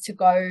finalised to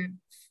go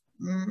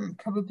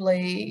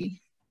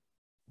probably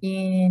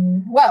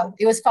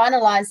it was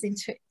finalised in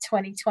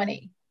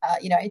 2020,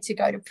 to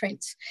go to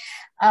print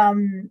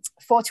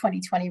for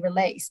 2020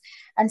 release.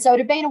 And so it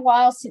had been a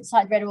while since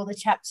I'd read all the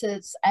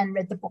chapters and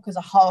read the book as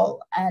a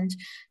whole. And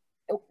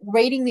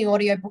reading the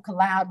audiobook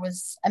aloud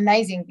was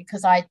amazing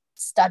because I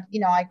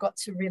got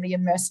to really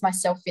immerse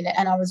myself in it,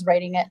 and I was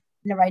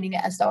narrating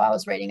it as though I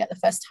was reading it the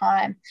first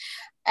time.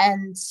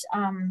 And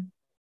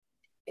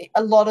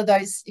a lot of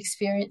those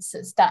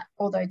experiences that,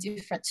 although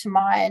different to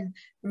mine,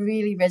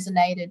 really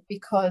resonated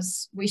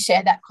because we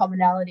share that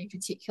commonality,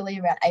 particularly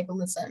around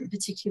ableism,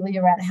 particularly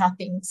around how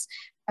things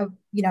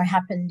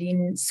happened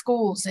in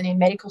schools and in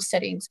medical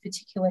settings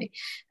particularly.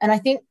 And I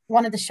think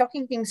one of the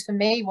shocking things for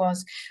me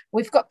was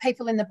we've got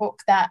people in the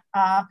book that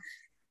are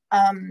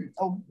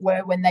or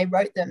were, when they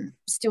wrote them,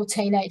 still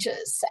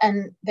teenagers,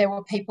 and there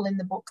were people in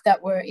the book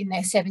that were in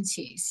their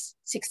 60s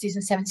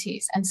and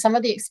 70s, and some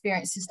of the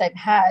experiences they've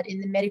had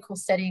in the medical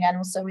setting and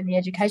also in the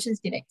education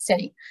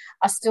setting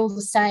are still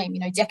the same,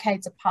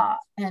 decades apart.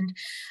 And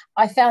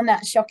I found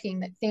that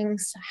shocking, that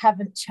things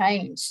haven't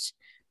changed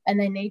and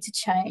they need to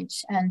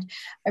change. And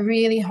I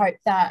really hope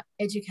that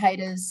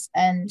educators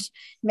and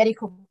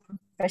medical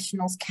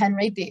professionals can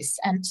read this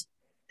and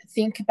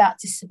think about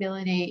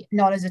disability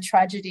not as a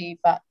tragedy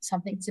but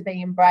something to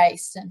be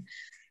embraced, and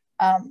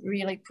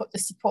really put the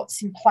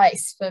supports in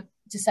place for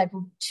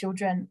disabled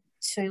children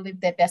to live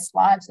their best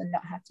lives and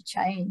not have to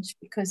change,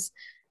 because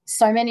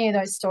so many of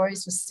those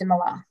stories were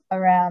similar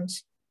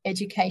around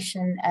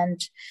education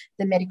and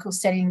the medical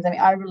settings. I mean,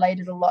 I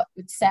related a lot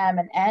with Sam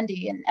and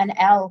Andy and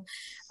Al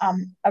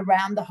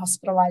around the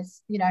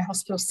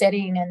hospital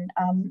setting, and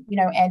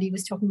Andy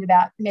was talking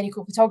about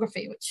medical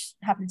photography, which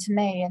happened to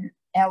me, and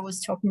Al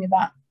was talking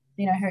about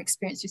her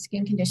experience with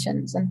skin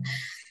conditions, and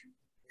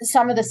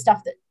some of the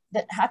stuff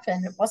that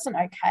happened, it wasn't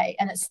okay,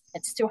 and it's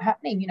still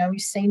happening. We've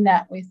seen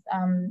that with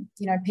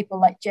people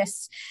like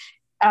Jess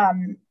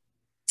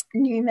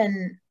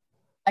Newman,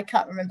 I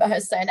can't remember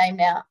her surname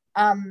now,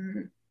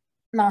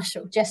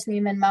 Jess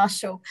Newman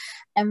Marshall,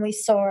 and we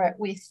saw it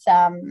with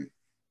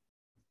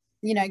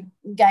you know,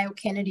 Gail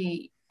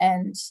Kennedy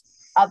and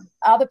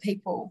other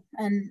people,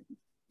 and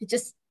it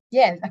just,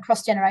 yeah,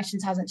 across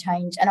generations hasn't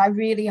changed. And I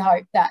really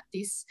hope that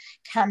this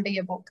can be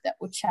a book that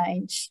will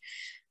change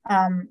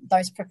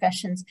those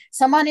professions.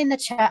 Someone in the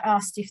chat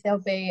asked if there'll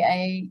be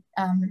a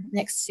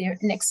next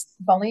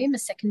volume, a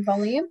second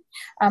volume.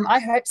 I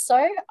hope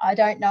so. I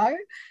don't know.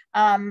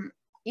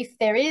 If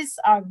there is,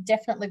 I'll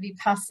definitely be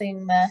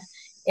passing the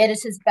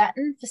editor's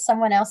baton for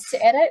someone else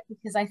to edit,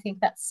 because I think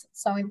that's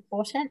so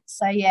important.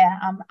 So yeah,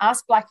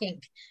 ask Black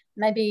Ink.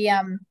 Maybe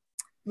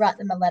write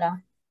them a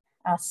letter.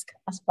 Ask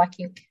Black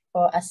Ink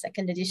for a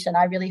second edition.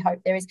 I really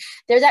hope there is.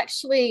 There's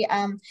actually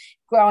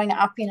growing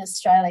up in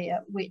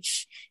Australia,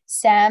 which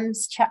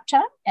Sam's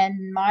chapter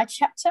and my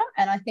chapter,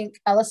 and I think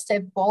Alistair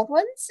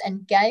Baldwin's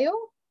and Gail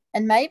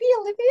and maybe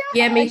Olivia.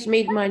 Yeah,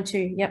 mine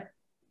too. Yep.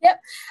 Yep.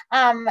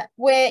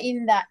 We're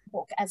in that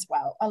book as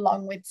well,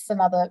 along with some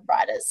other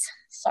writers.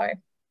 So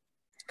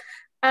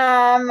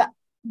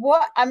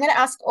what I'm going to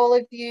ask all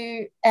of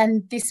you,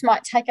 and this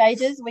might take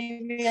ages,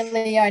 we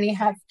really only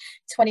have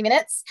 20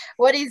 minutes.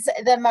 What is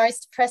the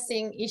most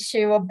pressing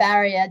issue or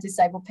barrier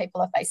disabled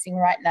people are facing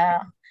right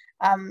now?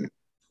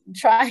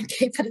 Try and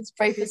keep it as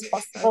brief as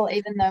possible,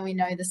 even though we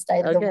know the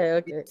state of the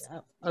world is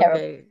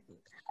terrible.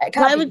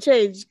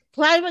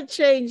 Climate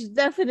change,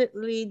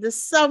 definitely. The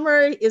summer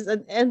is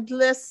an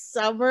endless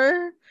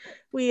summer.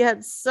 We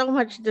had so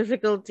much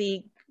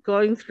difficulty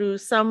going through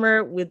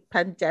summer with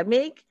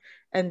pandemic,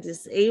 and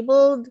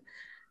disabled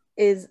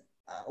is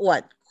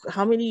what?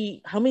 How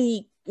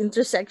many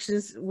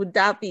intersections would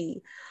that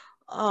be?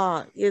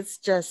 And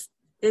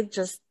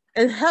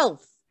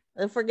health.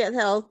 And forget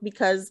health,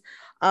 because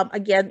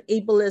again,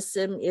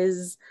 ableism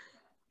is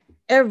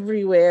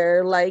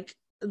everywhere. Like,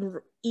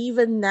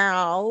 even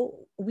now,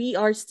 we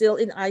are still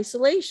in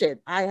isolation.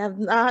 I have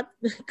not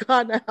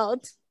gone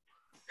out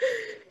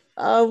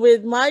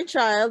with my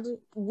child.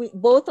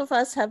 Both of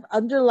us have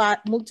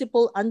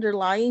multiple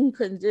underlying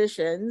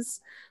conditions.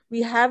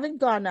 We haven't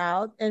gone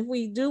out, and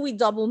we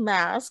double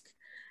mask,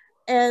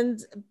 and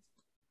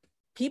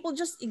people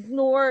just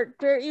ignore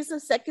there is a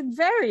second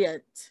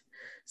variant.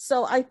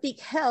 So I think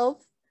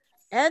health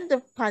and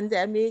the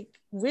pandemic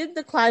with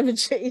the climate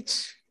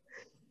change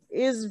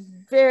is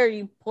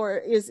very poor,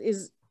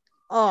 is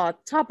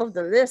top of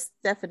the list,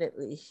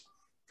 definitely,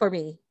 for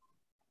me.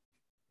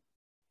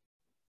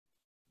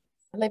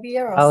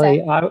 Olivia or Ali,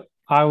 Sam?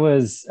 I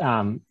was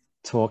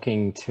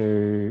talking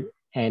to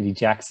Andy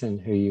Jackson,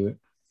 who you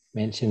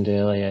mentioned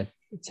earlier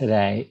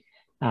today,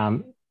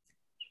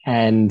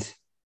 and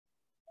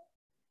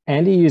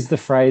Andy used the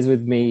phrase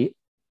with me,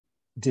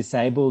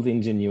 disabled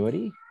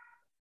ingenuity,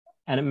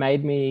 and it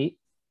made me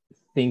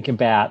think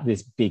about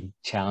this big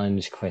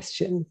challenge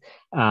question,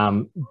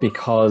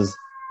 because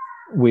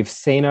we've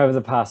seen over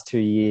the past 2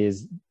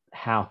 years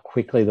how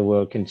quickly the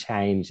world can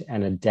change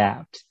and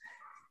adapt.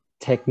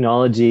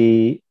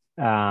 Technology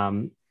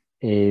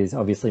is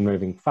obviously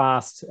moving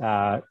fast,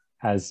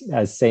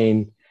 as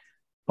seen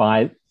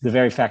by the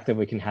very fact that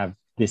we can have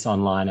this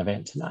online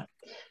event tonight.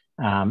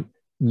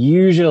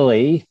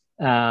 Usually,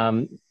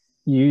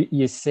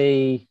 you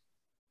see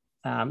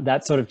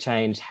that sort of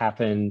change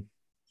happen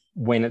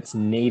when it's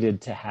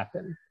needed to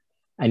happen.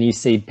 And you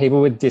see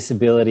people with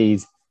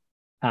disabilities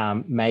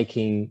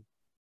making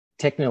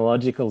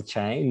technological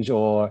change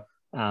or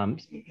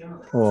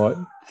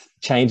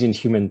change in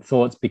human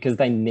thoughts because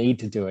they need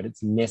to do it.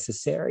 It's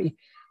necessary.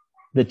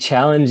 The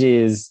challenge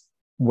is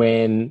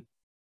when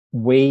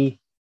we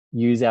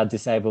use our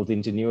disabled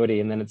ingenuity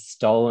and then it's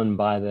stolen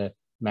by the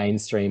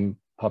mainstream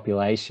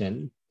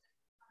population,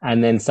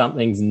 and then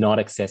something's not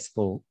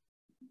accessible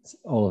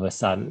all of a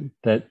sudden,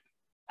 that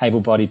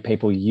able-bodied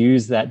people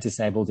use that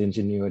disabled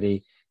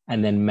ingenuity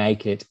and then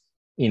make it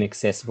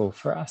inaccessible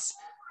for us.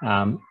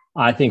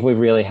 I think we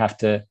really have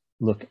to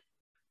look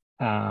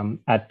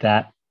at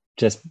that,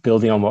 just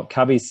building on what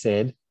Cubby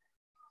said.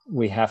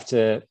 We have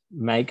to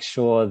make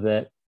sure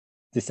that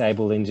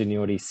disabled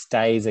ingenuity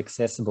stays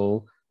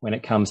accessible when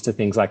it comes to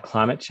things like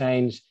climate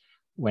change,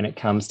 when it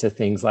comes to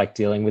things like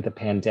dealing with the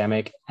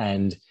pandemic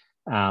and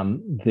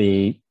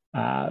the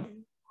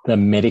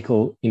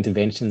medical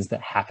interventions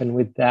that happen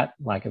with that,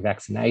 like a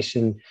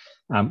vaccination.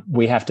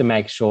 We have to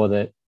make sure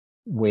that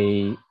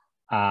we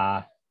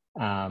are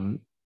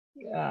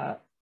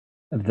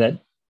that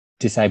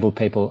disabled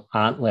people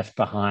aren't left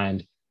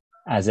behind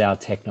as our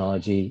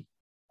technology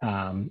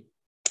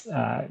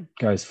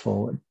goes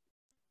forward.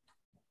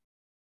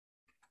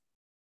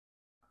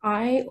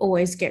 I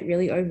always get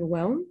really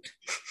overwhelmed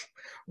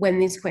when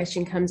this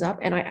question comes up,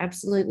 and I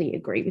absolutely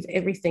agree with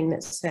everything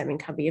that Sam and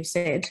Cubby have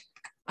said,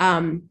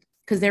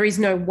 because there is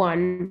no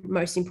one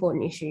most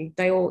important issue.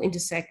 They all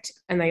intersect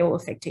and they all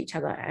affect each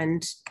other,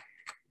 and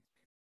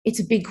it's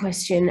a big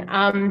question.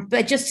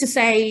 But just to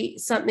say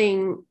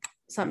something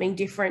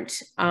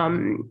different,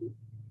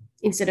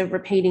 instead of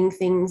repeating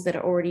things that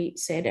are already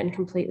said and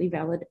completely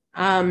valid,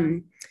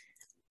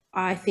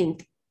 I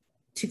think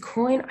to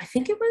coin, I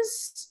think it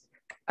was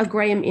a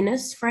Graham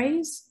Innes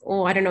phrase,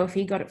 or I don't know if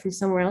he got it from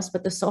somewhere else,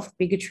 but the soft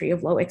bigotry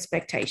of low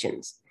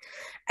expectations.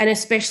 And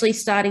especially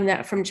starting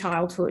that from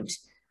childhood,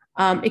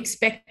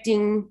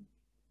 expecting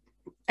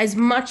as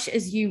much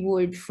as you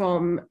would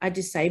from a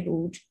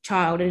disabled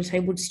child, a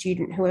disabled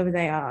student, whoever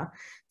they are,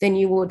 than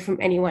you would from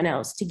anyone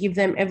else, to give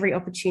them every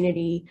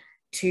opportunity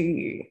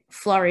to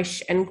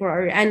flourish and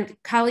grow. And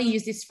Carly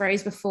used this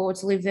phrase before,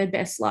 to live their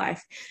best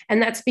life.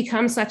 And that's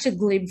become such a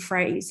glib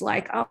phrase,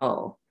 like,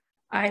 oh,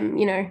 I'm,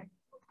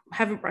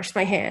 haven't brushed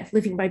my hair,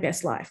 living my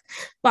best life.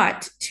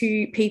 But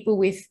to people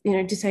with,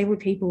 disabled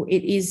people,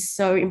 it is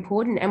so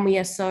important. And we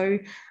are so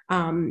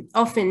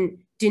often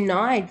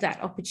denied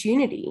that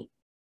opportunity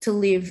to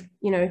live,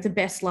 the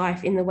best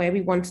life in the way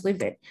we want to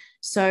live it.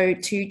 So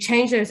to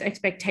change those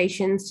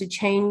expectations, to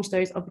change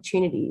those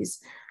opportunities,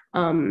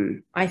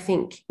 I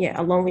think,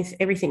 along with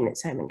everything that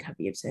Sam and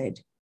Cubby have said,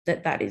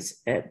 that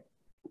is a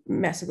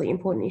massively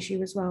important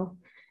issue as well,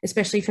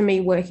 especially for me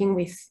working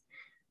with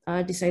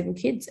disabled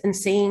kids and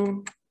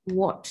seeing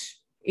what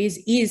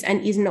is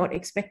and is not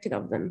expected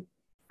of them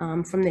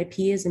from their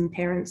peers and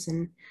parents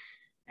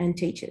and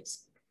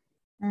teachers.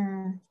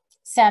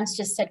 Sam's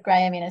just said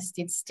Graham Innes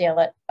did steal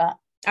it, but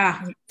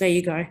there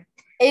you go.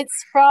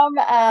 It's from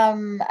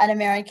an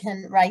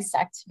American race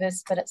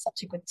activist, but it's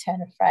such a good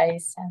turn of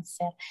phrase, Sam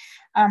said.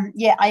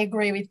 I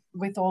agree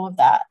with all of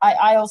that.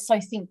 I also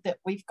think that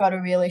we've got a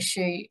real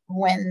issue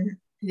when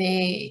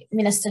the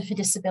Minister for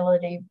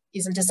Disability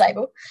isn't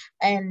disabled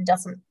and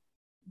doesn't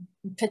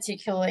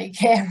particularly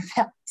care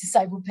about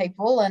disabled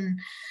people. And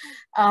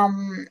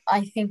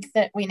I think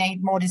that we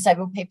need more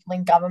disabled people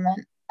in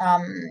government,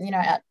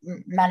 at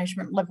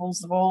management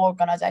levels of all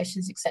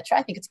organisations, etc.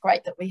 I think it's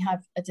great that we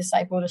have a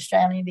Disabled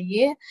Australian of the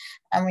Year,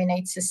 and we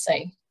need to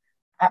see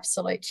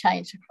absolute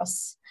change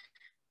across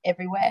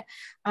everywhere.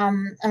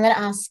 I'm going to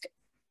ask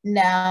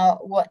now,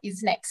 what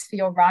is next for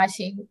your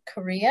writing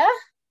career?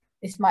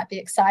 This might be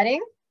exciting.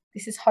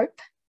 This is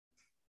hope.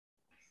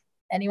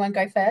 Anyone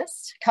go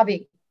first?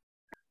 Cubby.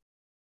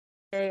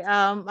 Okay,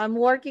 I'm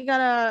working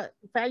on a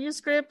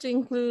manuscript to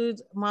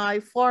include my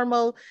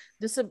formal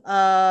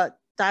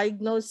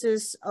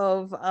diagnosis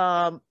of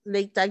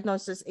late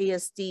diagnosis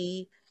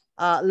ASD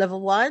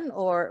level 1,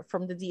 or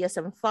from the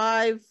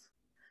DSM-5,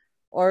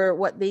 or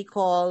what they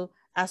call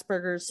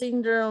Asperger's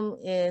syndrome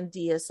in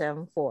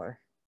DSM-4.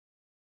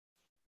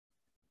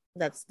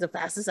 That's the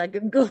fastest I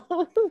can go.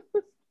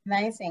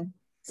 Amazing.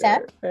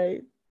 Sam?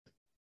 Right.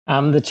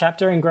 The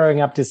chapter in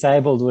Growing Up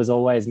Disabled was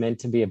always meant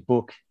to be a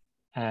book,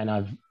 and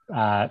I've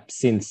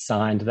since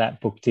signed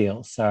that book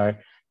deal. So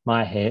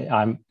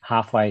I'm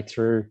halfway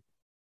through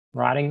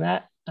writing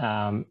that,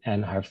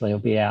 and hopefully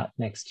it'll be out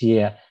next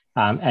year.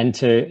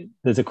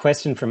 There's a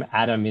question from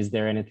Adam: is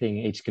there anything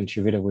each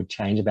contributor would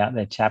change about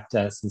their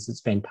chapter since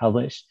it's been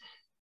published?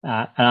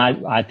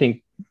 And I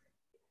think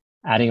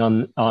adding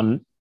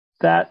on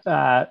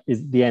that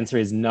is the answer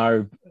is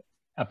no,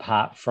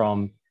 apart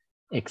from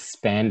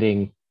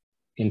expanding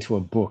into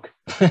a book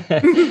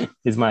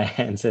is my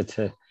answer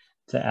to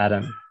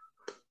Adam.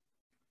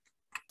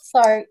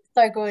 So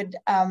good.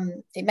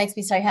 It makes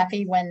me so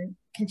happy when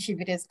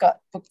contributors got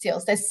book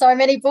deals. There's so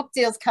many book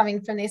deals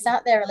coming from this,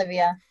 aren't there,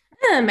 Olivia?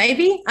 Yeah,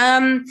 maybe.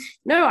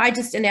 No, I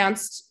just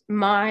announced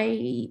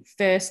my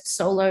first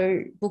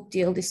solo book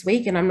deal this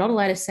week, and I'm not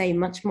allowed to say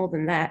much more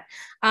than that,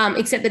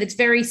 except that it's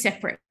very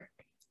separate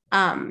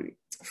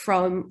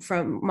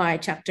from my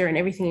chapter and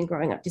everything in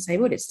Growing Up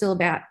Disabled. It's still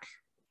about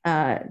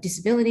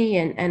disability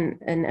and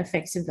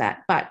effects of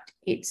that, but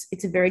it's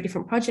a very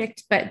different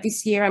project. But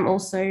this year I'm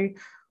also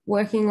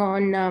working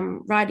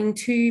on writing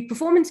 2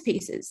 performance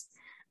pieces,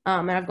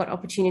 and I've got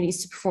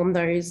opportunities to perform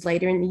those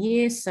later in the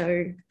year.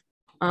 So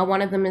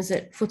one of them is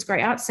at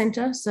Footscray Arts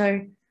Centre,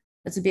 so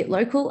that's a bit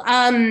local.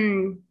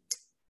 And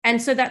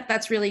so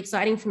that's really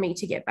exciting for me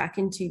to get back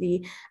into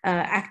the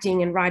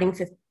acting and writing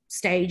for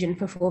stage and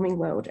performing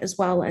world, as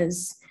well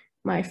as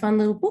my fun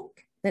little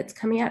book that's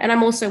coming out. And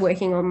I'm also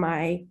working on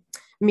my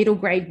middle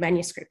grade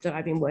manuscript that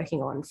I've been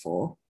working on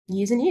for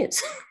years and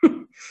years.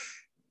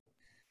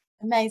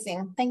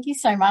 Amazing. Thank you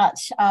so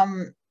much.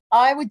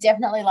 I would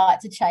definitely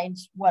like to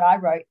change what I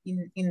wrote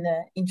in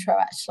the intro,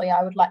 actually.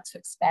 I would like to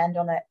expand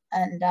on it.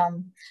 And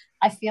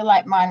I feel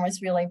like mine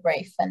was really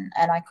brief, and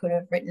I could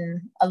have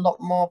written a lot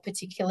more,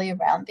 particularly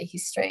around the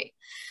history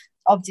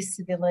of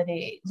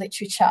disability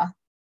literature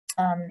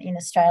in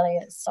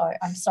Australia. So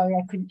I'm sorry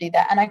I couldn't do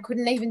that. And I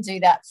couldn't even do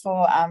that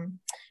for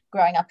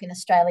Growing Up in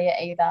Australia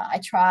either. I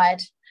tried.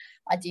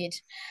 I did.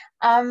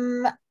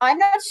 I'm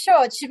not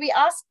sure. Should we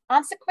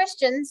answer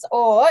questions,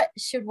 or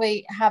should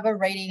we have a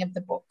reading of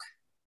the book?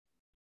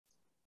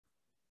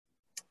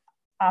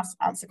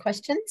 Answer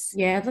questions?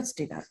 Yeah, let's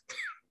do that.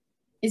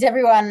 Is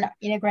everyone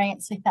in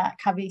agreement with that,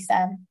 Cubby,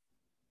 Sam?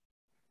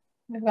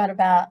 We've got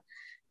about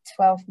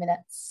 12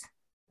 minutes.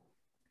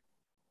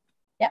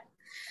 Yep.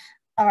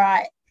 All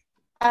right.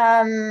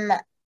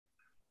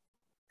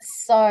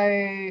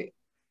 So,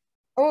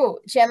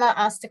 Gemma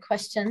asked a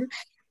question.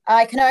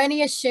 I can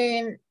only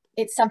assume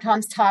it's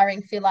sometimes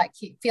tiring,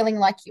 feeling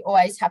like you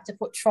always have to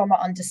put trauma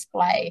on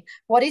display.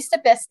 What is the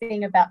best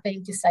thing about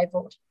being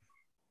disabled?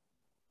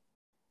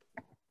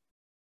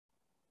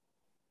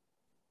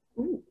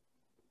 Ooh.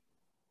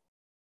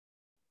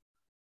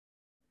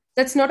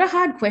 That's not a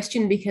hard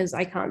question because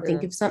I can't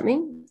think of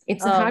something.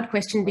 It's a hard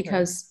question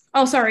because,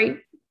 oh,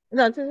 sorry.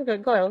 No, it's okay.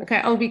 Go ahead. Okay,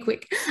 I'll be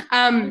quick.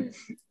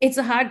 It's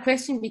a hard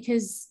question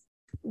because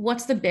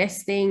what's the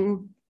best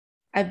thing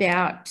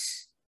about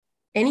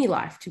any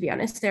life, to be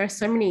honest? There are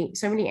so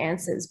many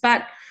answers,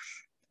 but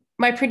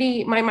my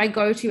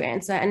go-to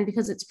answer, and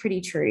because it's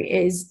pretty true,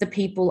 is the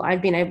people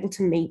I've been able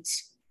to meet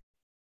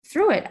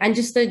through it, and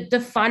just the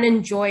fun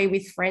and joy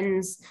with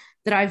friends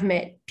that I've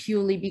met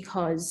purely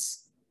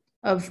because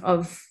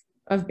of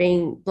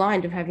being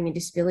blind, of having a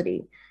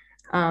disability.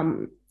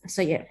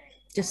 So yeah,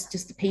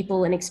 just the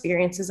people and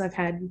experiences I've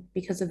had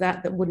because of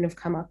that wouldn't have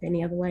come up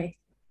any other way.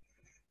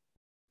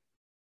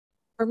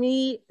 For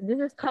me, this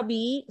is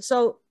Kabi.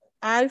 So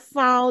I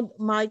found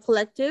my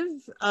collective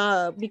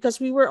because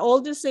we were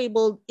all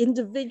disabled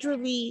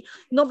individually.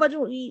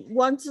 Nobody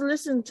wants to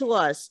listen to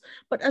us,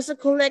 but as a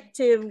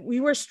collective, we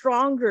were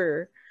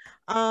stronger.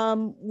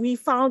 We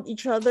found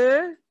each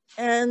other,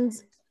 and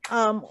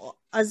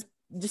as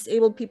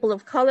disabled people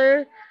of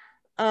color,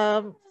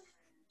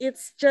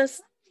 it's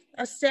just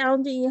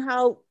astounding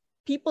how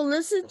people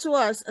listen to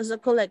us as a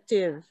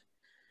collective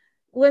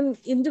when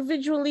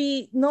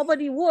individually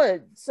nobody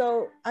would.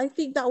 So I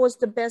think that was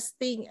the best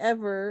thing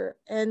ever,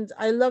 and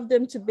I love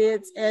them to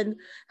bits. And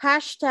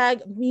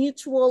hashtag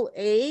mutual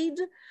aid,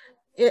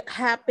 it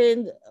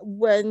happened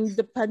when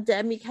the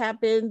pandemic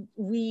happened.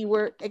 We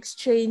were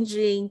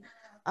exchanging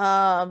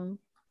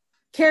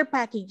care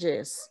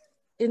packages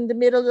in the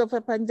middle of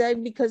a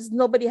pandemic because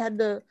nobody had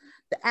the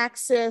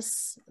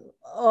access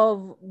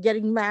of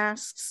getting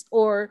masks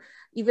or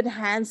even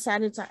hand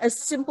sanitizer, as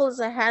simple as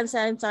a hand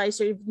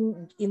sanitizer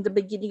in the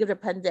beginning of the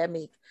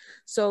pandemic.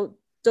 So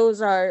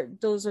those are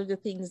the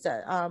things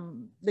that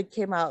that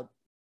came out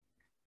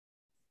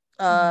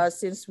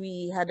since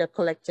we had a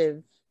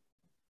collective.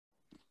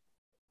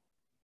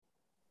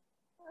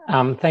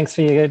 Thanks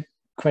for your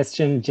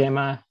question,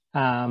 Gemma.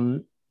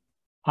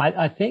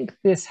 I think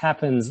this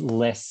happens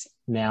less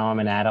now I'm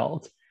an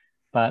adult,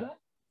 but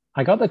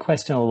I got the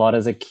question a lot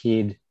as a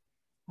kid.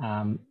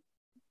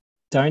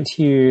 Don't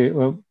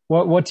you,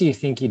 what do you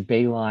think you'd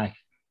be like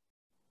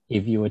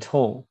if you were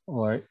tall,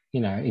 or,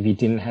 you know, if you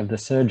didn't have the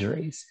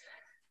surgeries?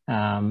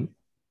 You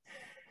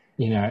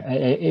know,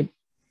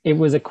 it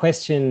was a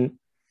question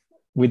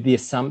with the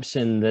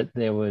assumption that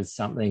there was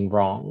something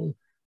wrong,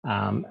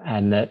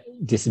 and that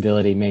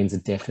disability means a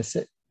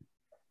deficit.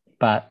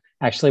 But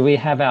actually we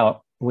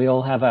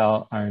all have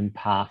our own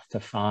path to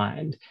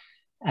find.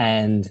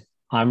 And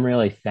I'm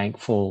really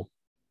thankful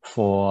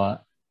for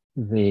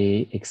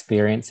the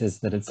experiences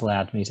that it's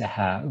allowed me to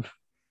have,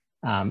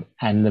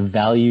 and the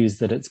values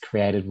that it's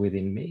created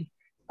within me.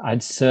 I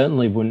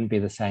certainly wouldn't be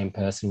the same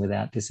person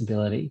without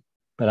disability,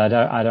 but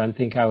I don't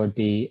think I would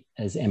be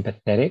as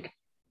empathetic.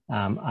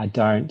 I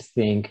don't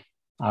think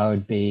I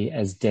would be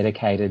as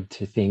dedicated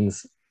to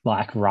things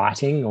like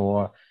writing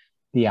or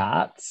the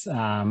arts,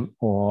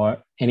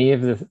 or any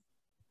of the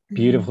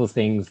beautiful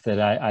things that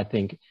I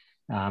think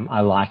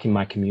I like in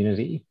my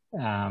community.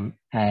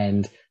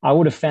 And I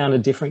would have found a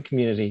different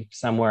community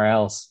somewhere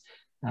else,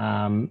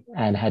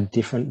 and had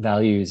different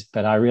values,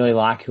 but I really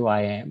like who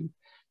I am.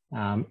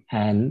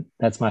 And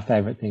that's my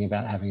favorite thing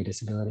about having a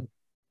disability.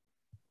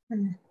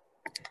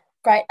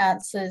 Great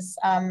answers.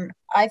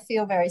 I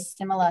feel very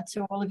similar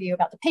to all of you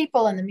about the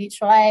people and the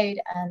mutual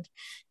aid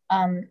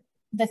and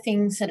the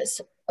things that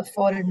it's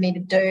afforded me to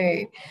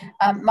do.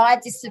 My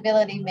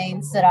disability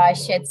means that I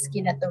shed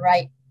skin at the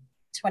rate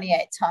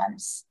 28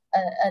 times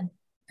a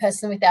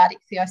person without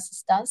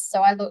ichthyosis does.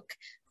 So I look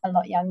a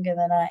lot younger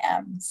than I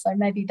am. So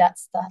maybe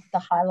that's the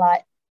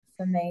highlight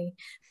for me,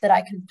 that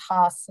I can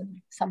pass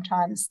and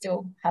sometimes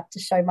still have to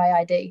show my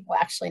ID. Well,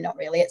 actually not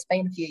really. It's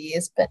been a few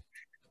years, but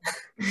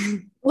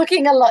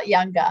looking a lot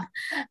younger,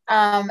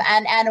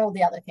 and all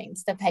the other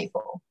things, the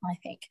people, I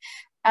think.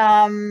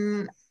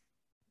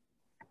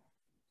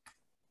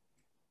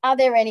 Are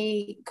there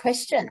any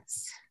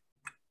questions?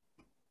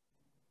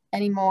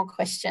 Any more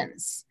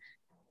questions?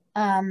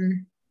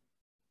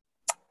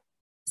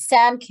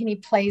 Sam, can you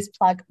please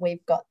plug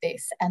We've Got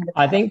This? And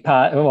I think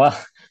part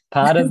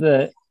of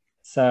the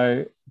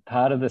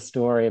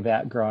story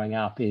about growing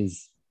up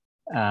is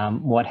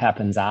what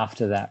happens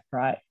after that,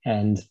 right?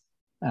 And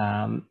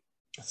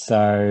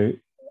so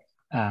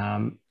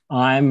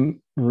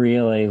I'm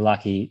really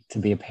lucky to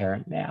be a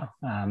parent now.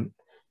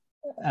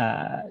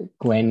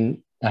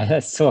 Gwen, I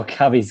saw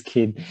Cubby's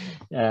kid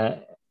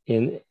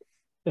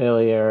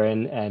earlier,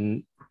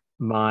 and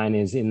mine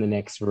is in the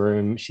next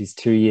room. She's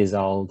 2 years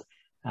old,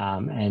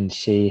 and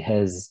she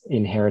has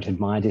inherited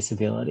my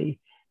disability.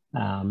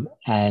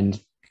 And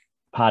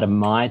part of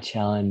my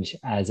challenge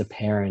as a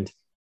parent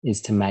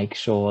is to make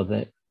sure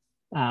that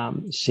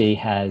she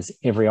has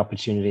every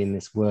opportunity in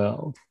this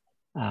world,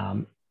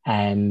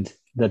 and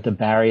that the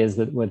barriers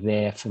that were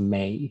there for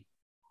me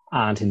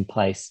aren't in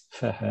place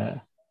for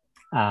her.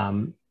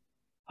 And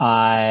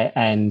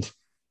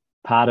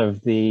part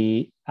of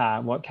the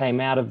what came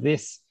out of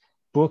this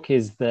book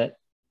is that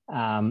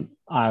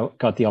I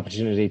got the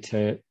opportunity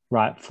to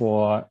write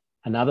for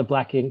another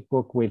Black Ink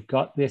book. We've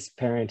got this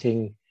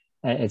parenting.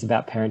 It's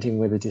about parenting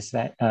with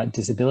a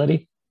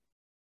disability,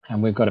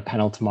 and we've got a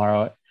panel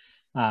tomorrow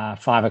at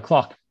 5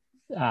 o'clock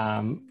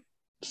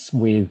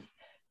with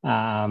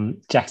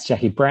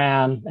Jackie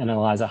Brown and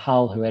Eliza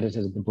Hull, who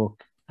edited the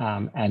book.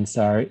 And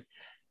so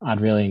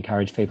I'd really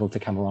encourage people to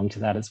come along to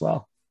that as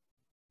well.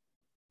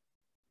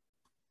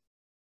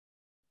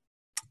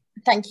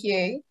 Thank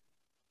you.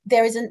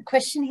 There is a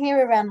question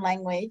here around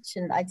language,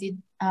 and I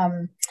did,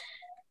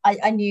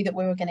 I knew that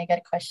we were going to get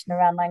a question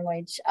around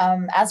language.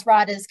 As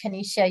writers, can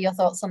you share your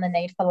thoughts on the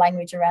need for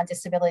language around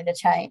disability to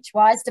change?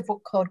 Why is the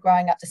book called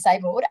Growing Up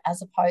Disabled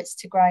as opposed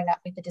to Growing Up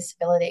with a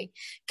Disability?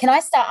 Can I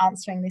start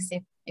answering this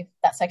if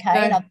that's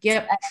okay?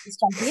 Yep. Just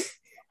jump in.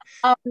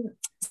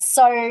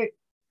 So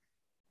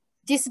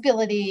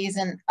disability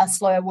isn't a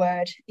slur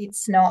word.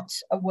 It's not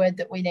a word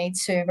that we need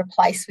to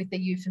replace with a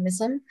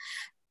euphemism.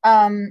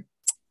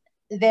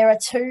 There are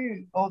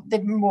two, or there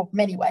are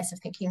many ways of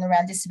thinking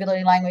around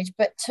disability language,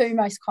 but two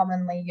most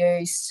commonly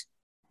used,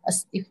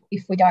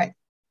 if we don't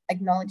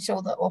acknowledge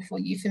all the awful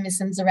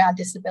euphemisms around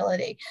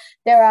disability.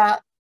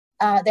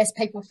 There's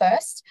people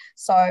first,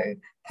 so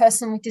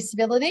person with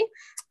disability,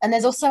 and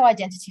there's also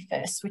identity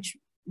first,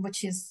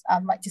 which is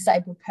like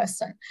disabled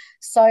person.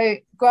 So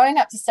growing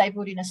up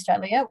disabled in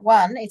Australia,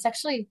 one, it's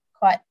actually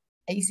quite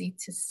easy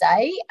to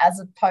say as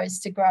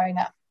opposed to growing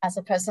up as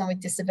a person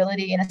with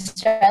disability in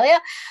Australia.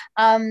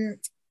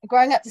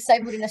 Growing up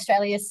disabled in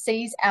Australia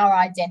sees our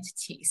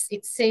identities.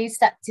 It sees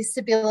that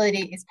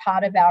disability is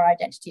part of our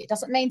identity. It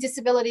doesn't mean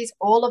disability is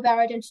all of our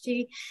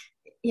identity.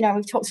 You know,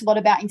 we've talked a lot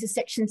about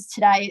intersections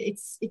today.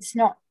 It's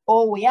not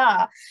all we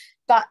are,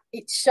 but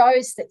it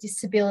shows that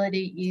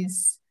disability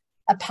is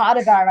a part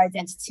of our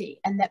identity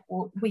and that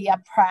we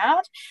are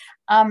proud.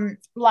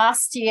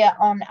 Last year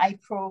on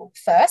April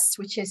 1st,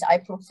 which is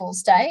April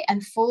Fool's Day,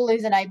 and fool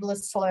is an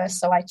ableist slur,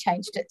 so I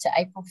changed it to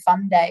April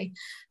Fun Day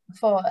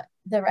for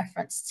the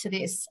reference to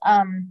this.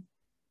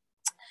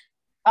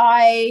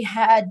 I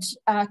had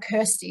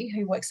Kirsty,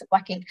 who works at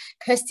Black Ink,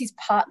 Kirsty's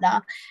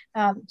partner,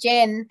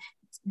 Jen,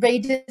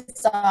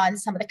 redesigned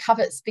some of the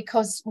covers,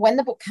 because when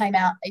the book came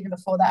out, even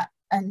before that,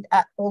 and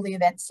at all the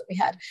events that we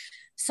had,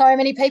 so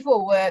many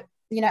people were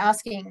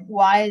asking,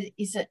 why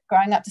is it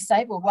growing up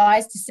disabled? Why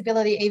is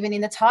disability even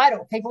in the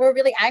title? People were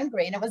really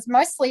angry, and it was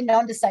mostly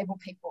non-disabled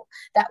people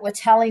that were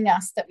telling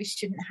us that we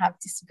shouldn't have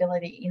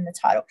disability in the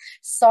title.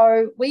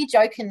 So we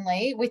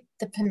jokingly, with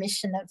the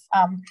permission of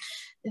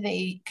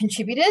the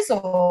contributors,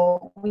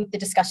 or with the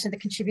discussion of the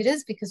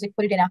contributors, because we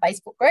put it in our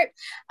Facebook group,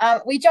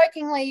 we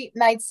jokingly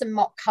made some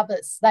mock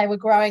covers. They were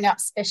growing up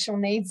special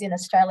needs in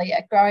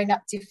Australia, growing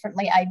up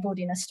differently abled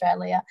in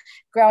Australia,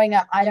 growing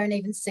up I don't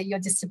even see your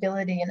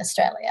disability in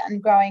Australia,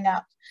 and growing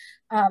up,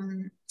 I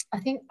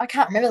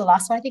can't remember the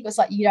last one, I think it was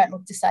like you don't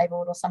look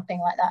disabled or something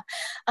like that.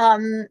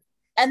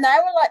 And they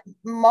were like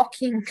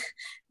mocking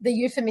the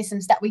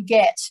euphemisms that we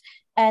get.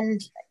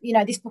 And,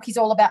 this book is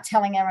all about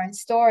telling our own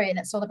story, and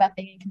it's all about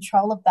being in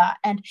control of that.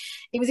 And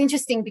it was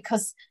interesting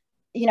because,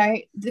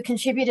 the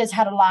contributors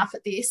had a laugh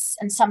at this,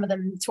 and some of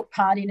them took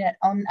part in it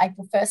on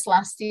April 1st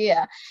last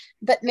year.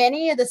 But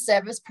many of the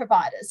service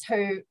providers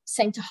who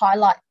seem to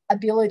highlight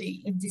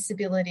ability in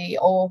disability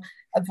or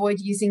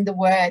avoid using the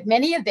word,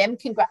 many of them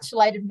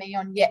congratulated me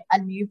on yet a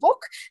new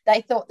book.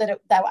 They thought that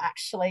they were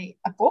actually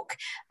a book.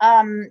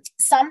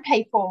 Some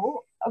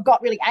people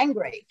got really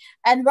angry,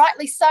 and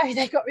rightly so.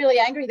 They got really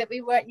angry that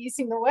we weren't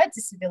using the word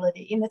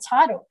disability in the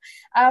title,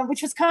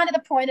 which was kind of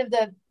the point of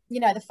the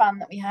fun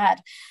that we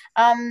had.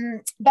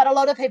 But a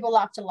lot of people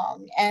laughed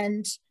along,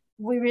 and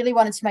we really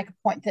wanted to make a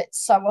point that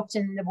so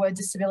often the word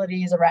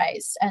disability is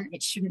erased, and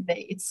it shouldn't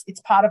be.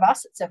 It's part of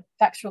us. It's a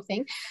factual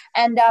thing.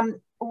 And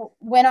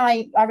when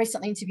I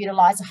recently interviewed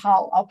Eliza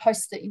Hull, I'll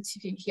post the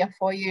interview here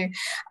for you,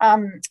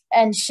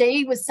 and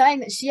she was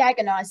saying that she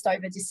agonised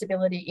over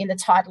disability in the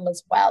title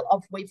as well,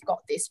 of we've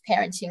got this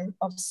parenting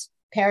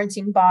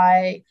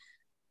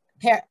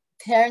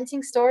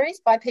stories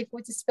by people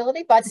with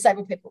disability, by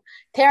disabled people.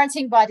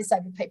 Parenting by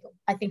disabled people,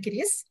 I think it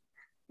is.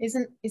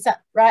 Is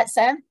that right,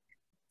 Sam?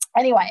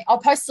 Anyway, I'll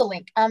post the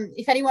link.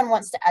 If anyone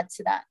wants to add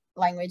to that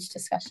language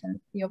discussion,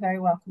 you're very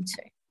welcome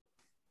to.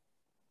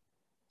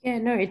 Yeah,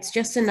 no, it's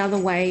just another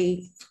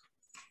way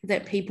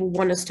that people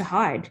want us to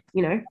hide,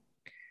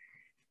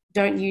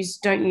 Don't use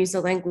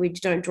the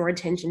language, don't draw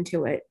attention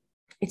to it.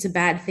 It's a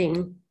bad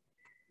thing.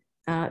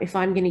 If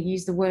I'm going to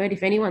use the word,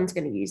 if anyone's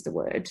going to use the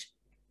word,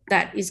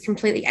 that is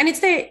completely, and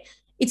it's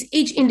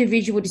each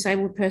individual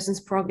disabled person's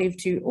prerogative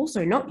to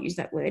also not use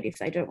that word if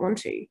they don't want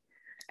to,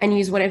 and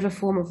use whatever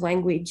form of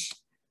language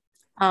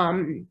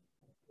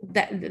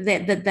that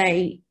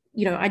they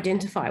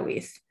identify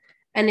with.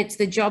 And it's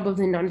the job of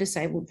the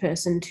non-disabled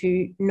person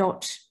to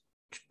not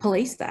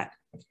police that,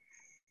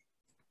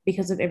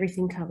 because of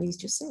everything Carly's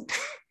just said.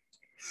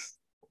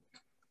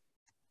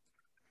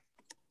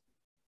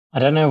 I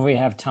don't know if we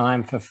have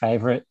time for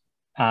favourite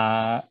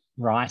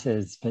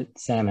writers, but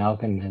Sam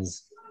Elkin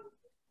has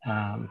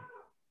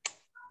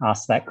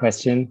asked that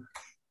question.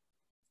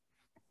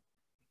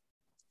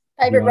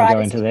 Favorite Go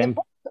writers into in them? the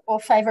book or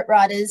favorite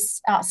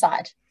writers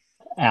outside?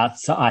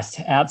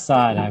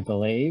 Outside, I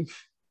believe.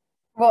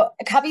 Well,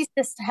 Cubby's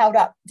just held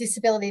up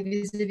Disability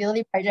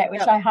Visibility Project,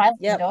 which I highly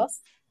endorse.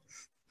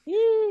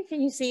 Yeah,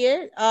 can you see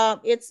it?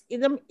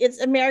 It's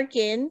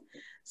American.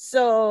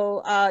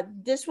 So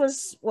this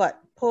was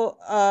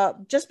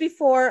just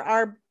before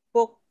our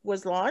book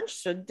was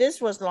launched. So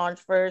this was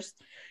launched first,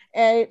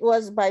 and it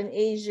was by an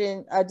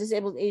Asian,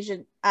 disabled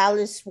Asian,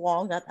 Alice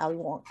Wong, not Ali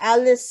Wong,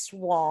 Alice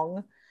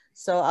Wong.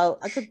 So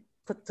I could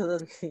put the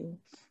little thing.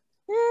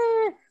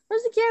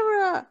 Where's the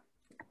camera?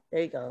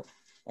 There you go.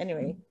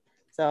 Anyway,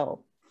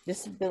 so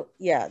that's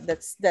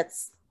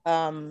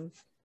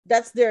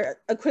their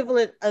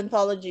equivalent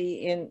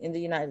anthology in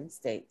the United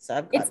States. So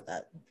I've got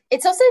that.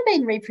 It's also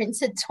been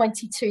reprinted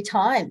 22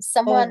 times.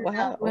 Someone,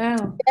 wow.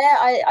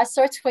 Yeah, I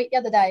saw a tweet the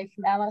other day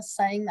from Alice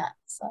saying that.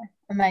 So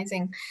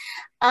amazing.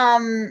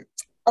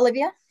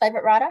 Olivia,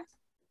 favorite writer?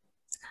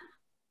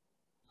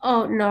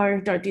 Oh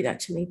no, don't do that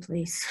to me,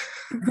 please.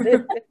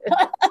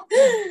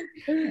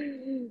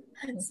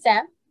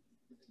 Sam?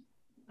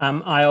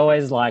 I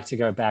always like to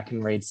go back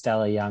and read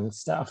Stella Young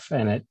stuff,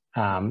 and it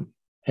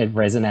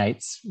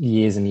resonates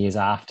years and years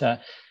after.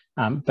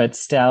 But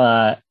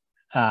Stella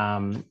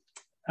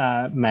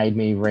made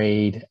me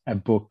read a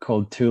book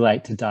called Too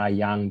Late to Die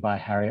Young by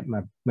Harriet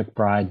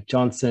McBride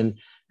Johnson,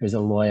 who's a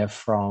lawyer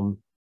from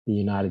the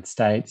United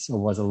States, or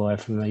was a lawyer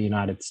from the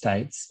United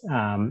States.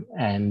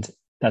 And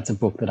that's a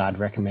book that I'd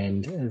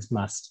recommend as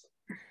must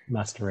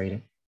read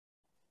it.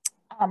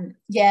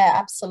 Yeah,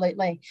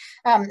 absolutely.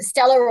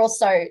 Stella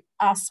also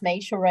asked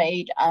me to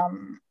read,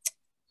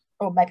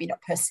 or maybe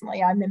not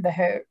personally, I remember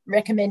her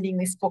recommending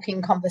this book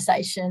in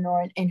conversation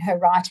or in her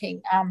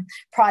writing,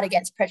 Pride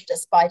Against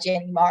Prejudice by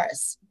Jenny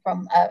Morris,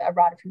 from a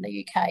writer from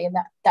the UK, and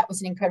that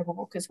was an incredible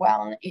book as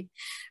well, and it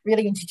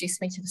really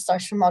introduced me to the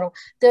social model.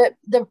 The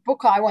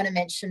book I want to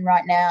mention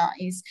right now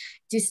is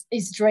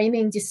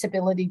Dreaming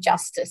Disability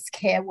Justice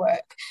Care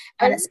Work,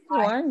 and it's the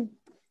one.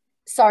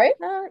 Sorry,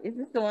 is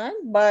this the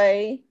one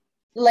by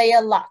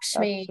Leah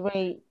Lakshmi,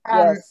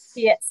 yes,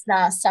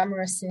 Pietsna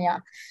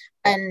Samarasanya,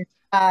 and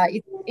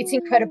it's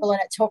incredible,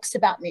 and it talks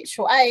about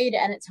mutual aid,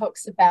 and it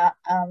talks about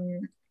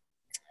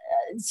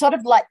sort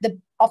of like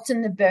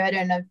often the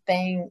burden of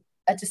being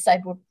a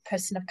disabled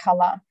person of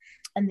colour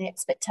and the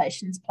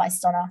expectations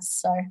placed on us.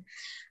 So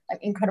an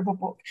incredible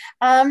book.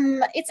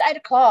 It's 8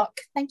 o'clock.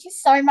 Thank you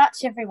so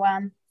much,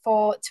 everyone,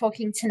 for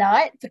talking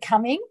tonight, for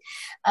coming,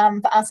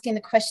 for asking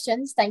the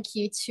questions. Thank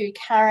you to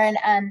Karen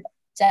and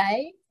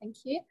Dave. Thank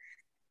you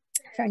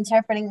for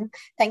interpreting.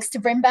 Thanks to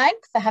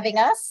Brimbank for having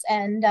us,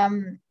 and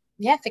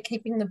for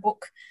keeping the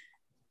book,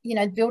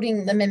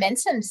 building the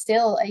momentum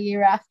still a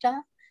year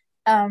after.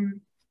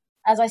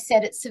 As I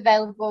said, it's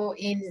available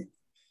in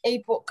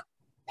ebook,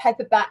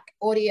 paperback,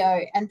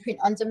 audio, and print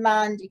on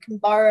demand. You can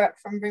borrow it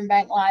from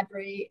Brimbank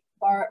Library,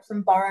 borrow it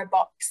from Borrow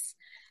Box.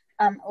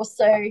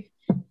 Also,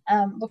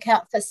 look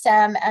out for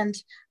Sam and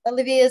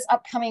Olivia's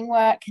upcoming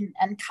work,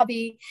 and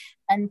Cubby,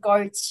 and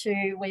go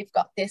to We've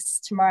Got This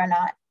tomorrow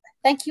night.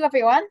 Thank you,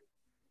 everyone.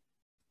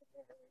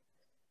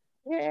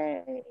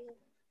 Yay.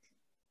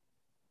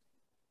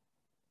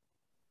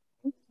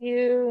 Thank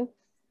you.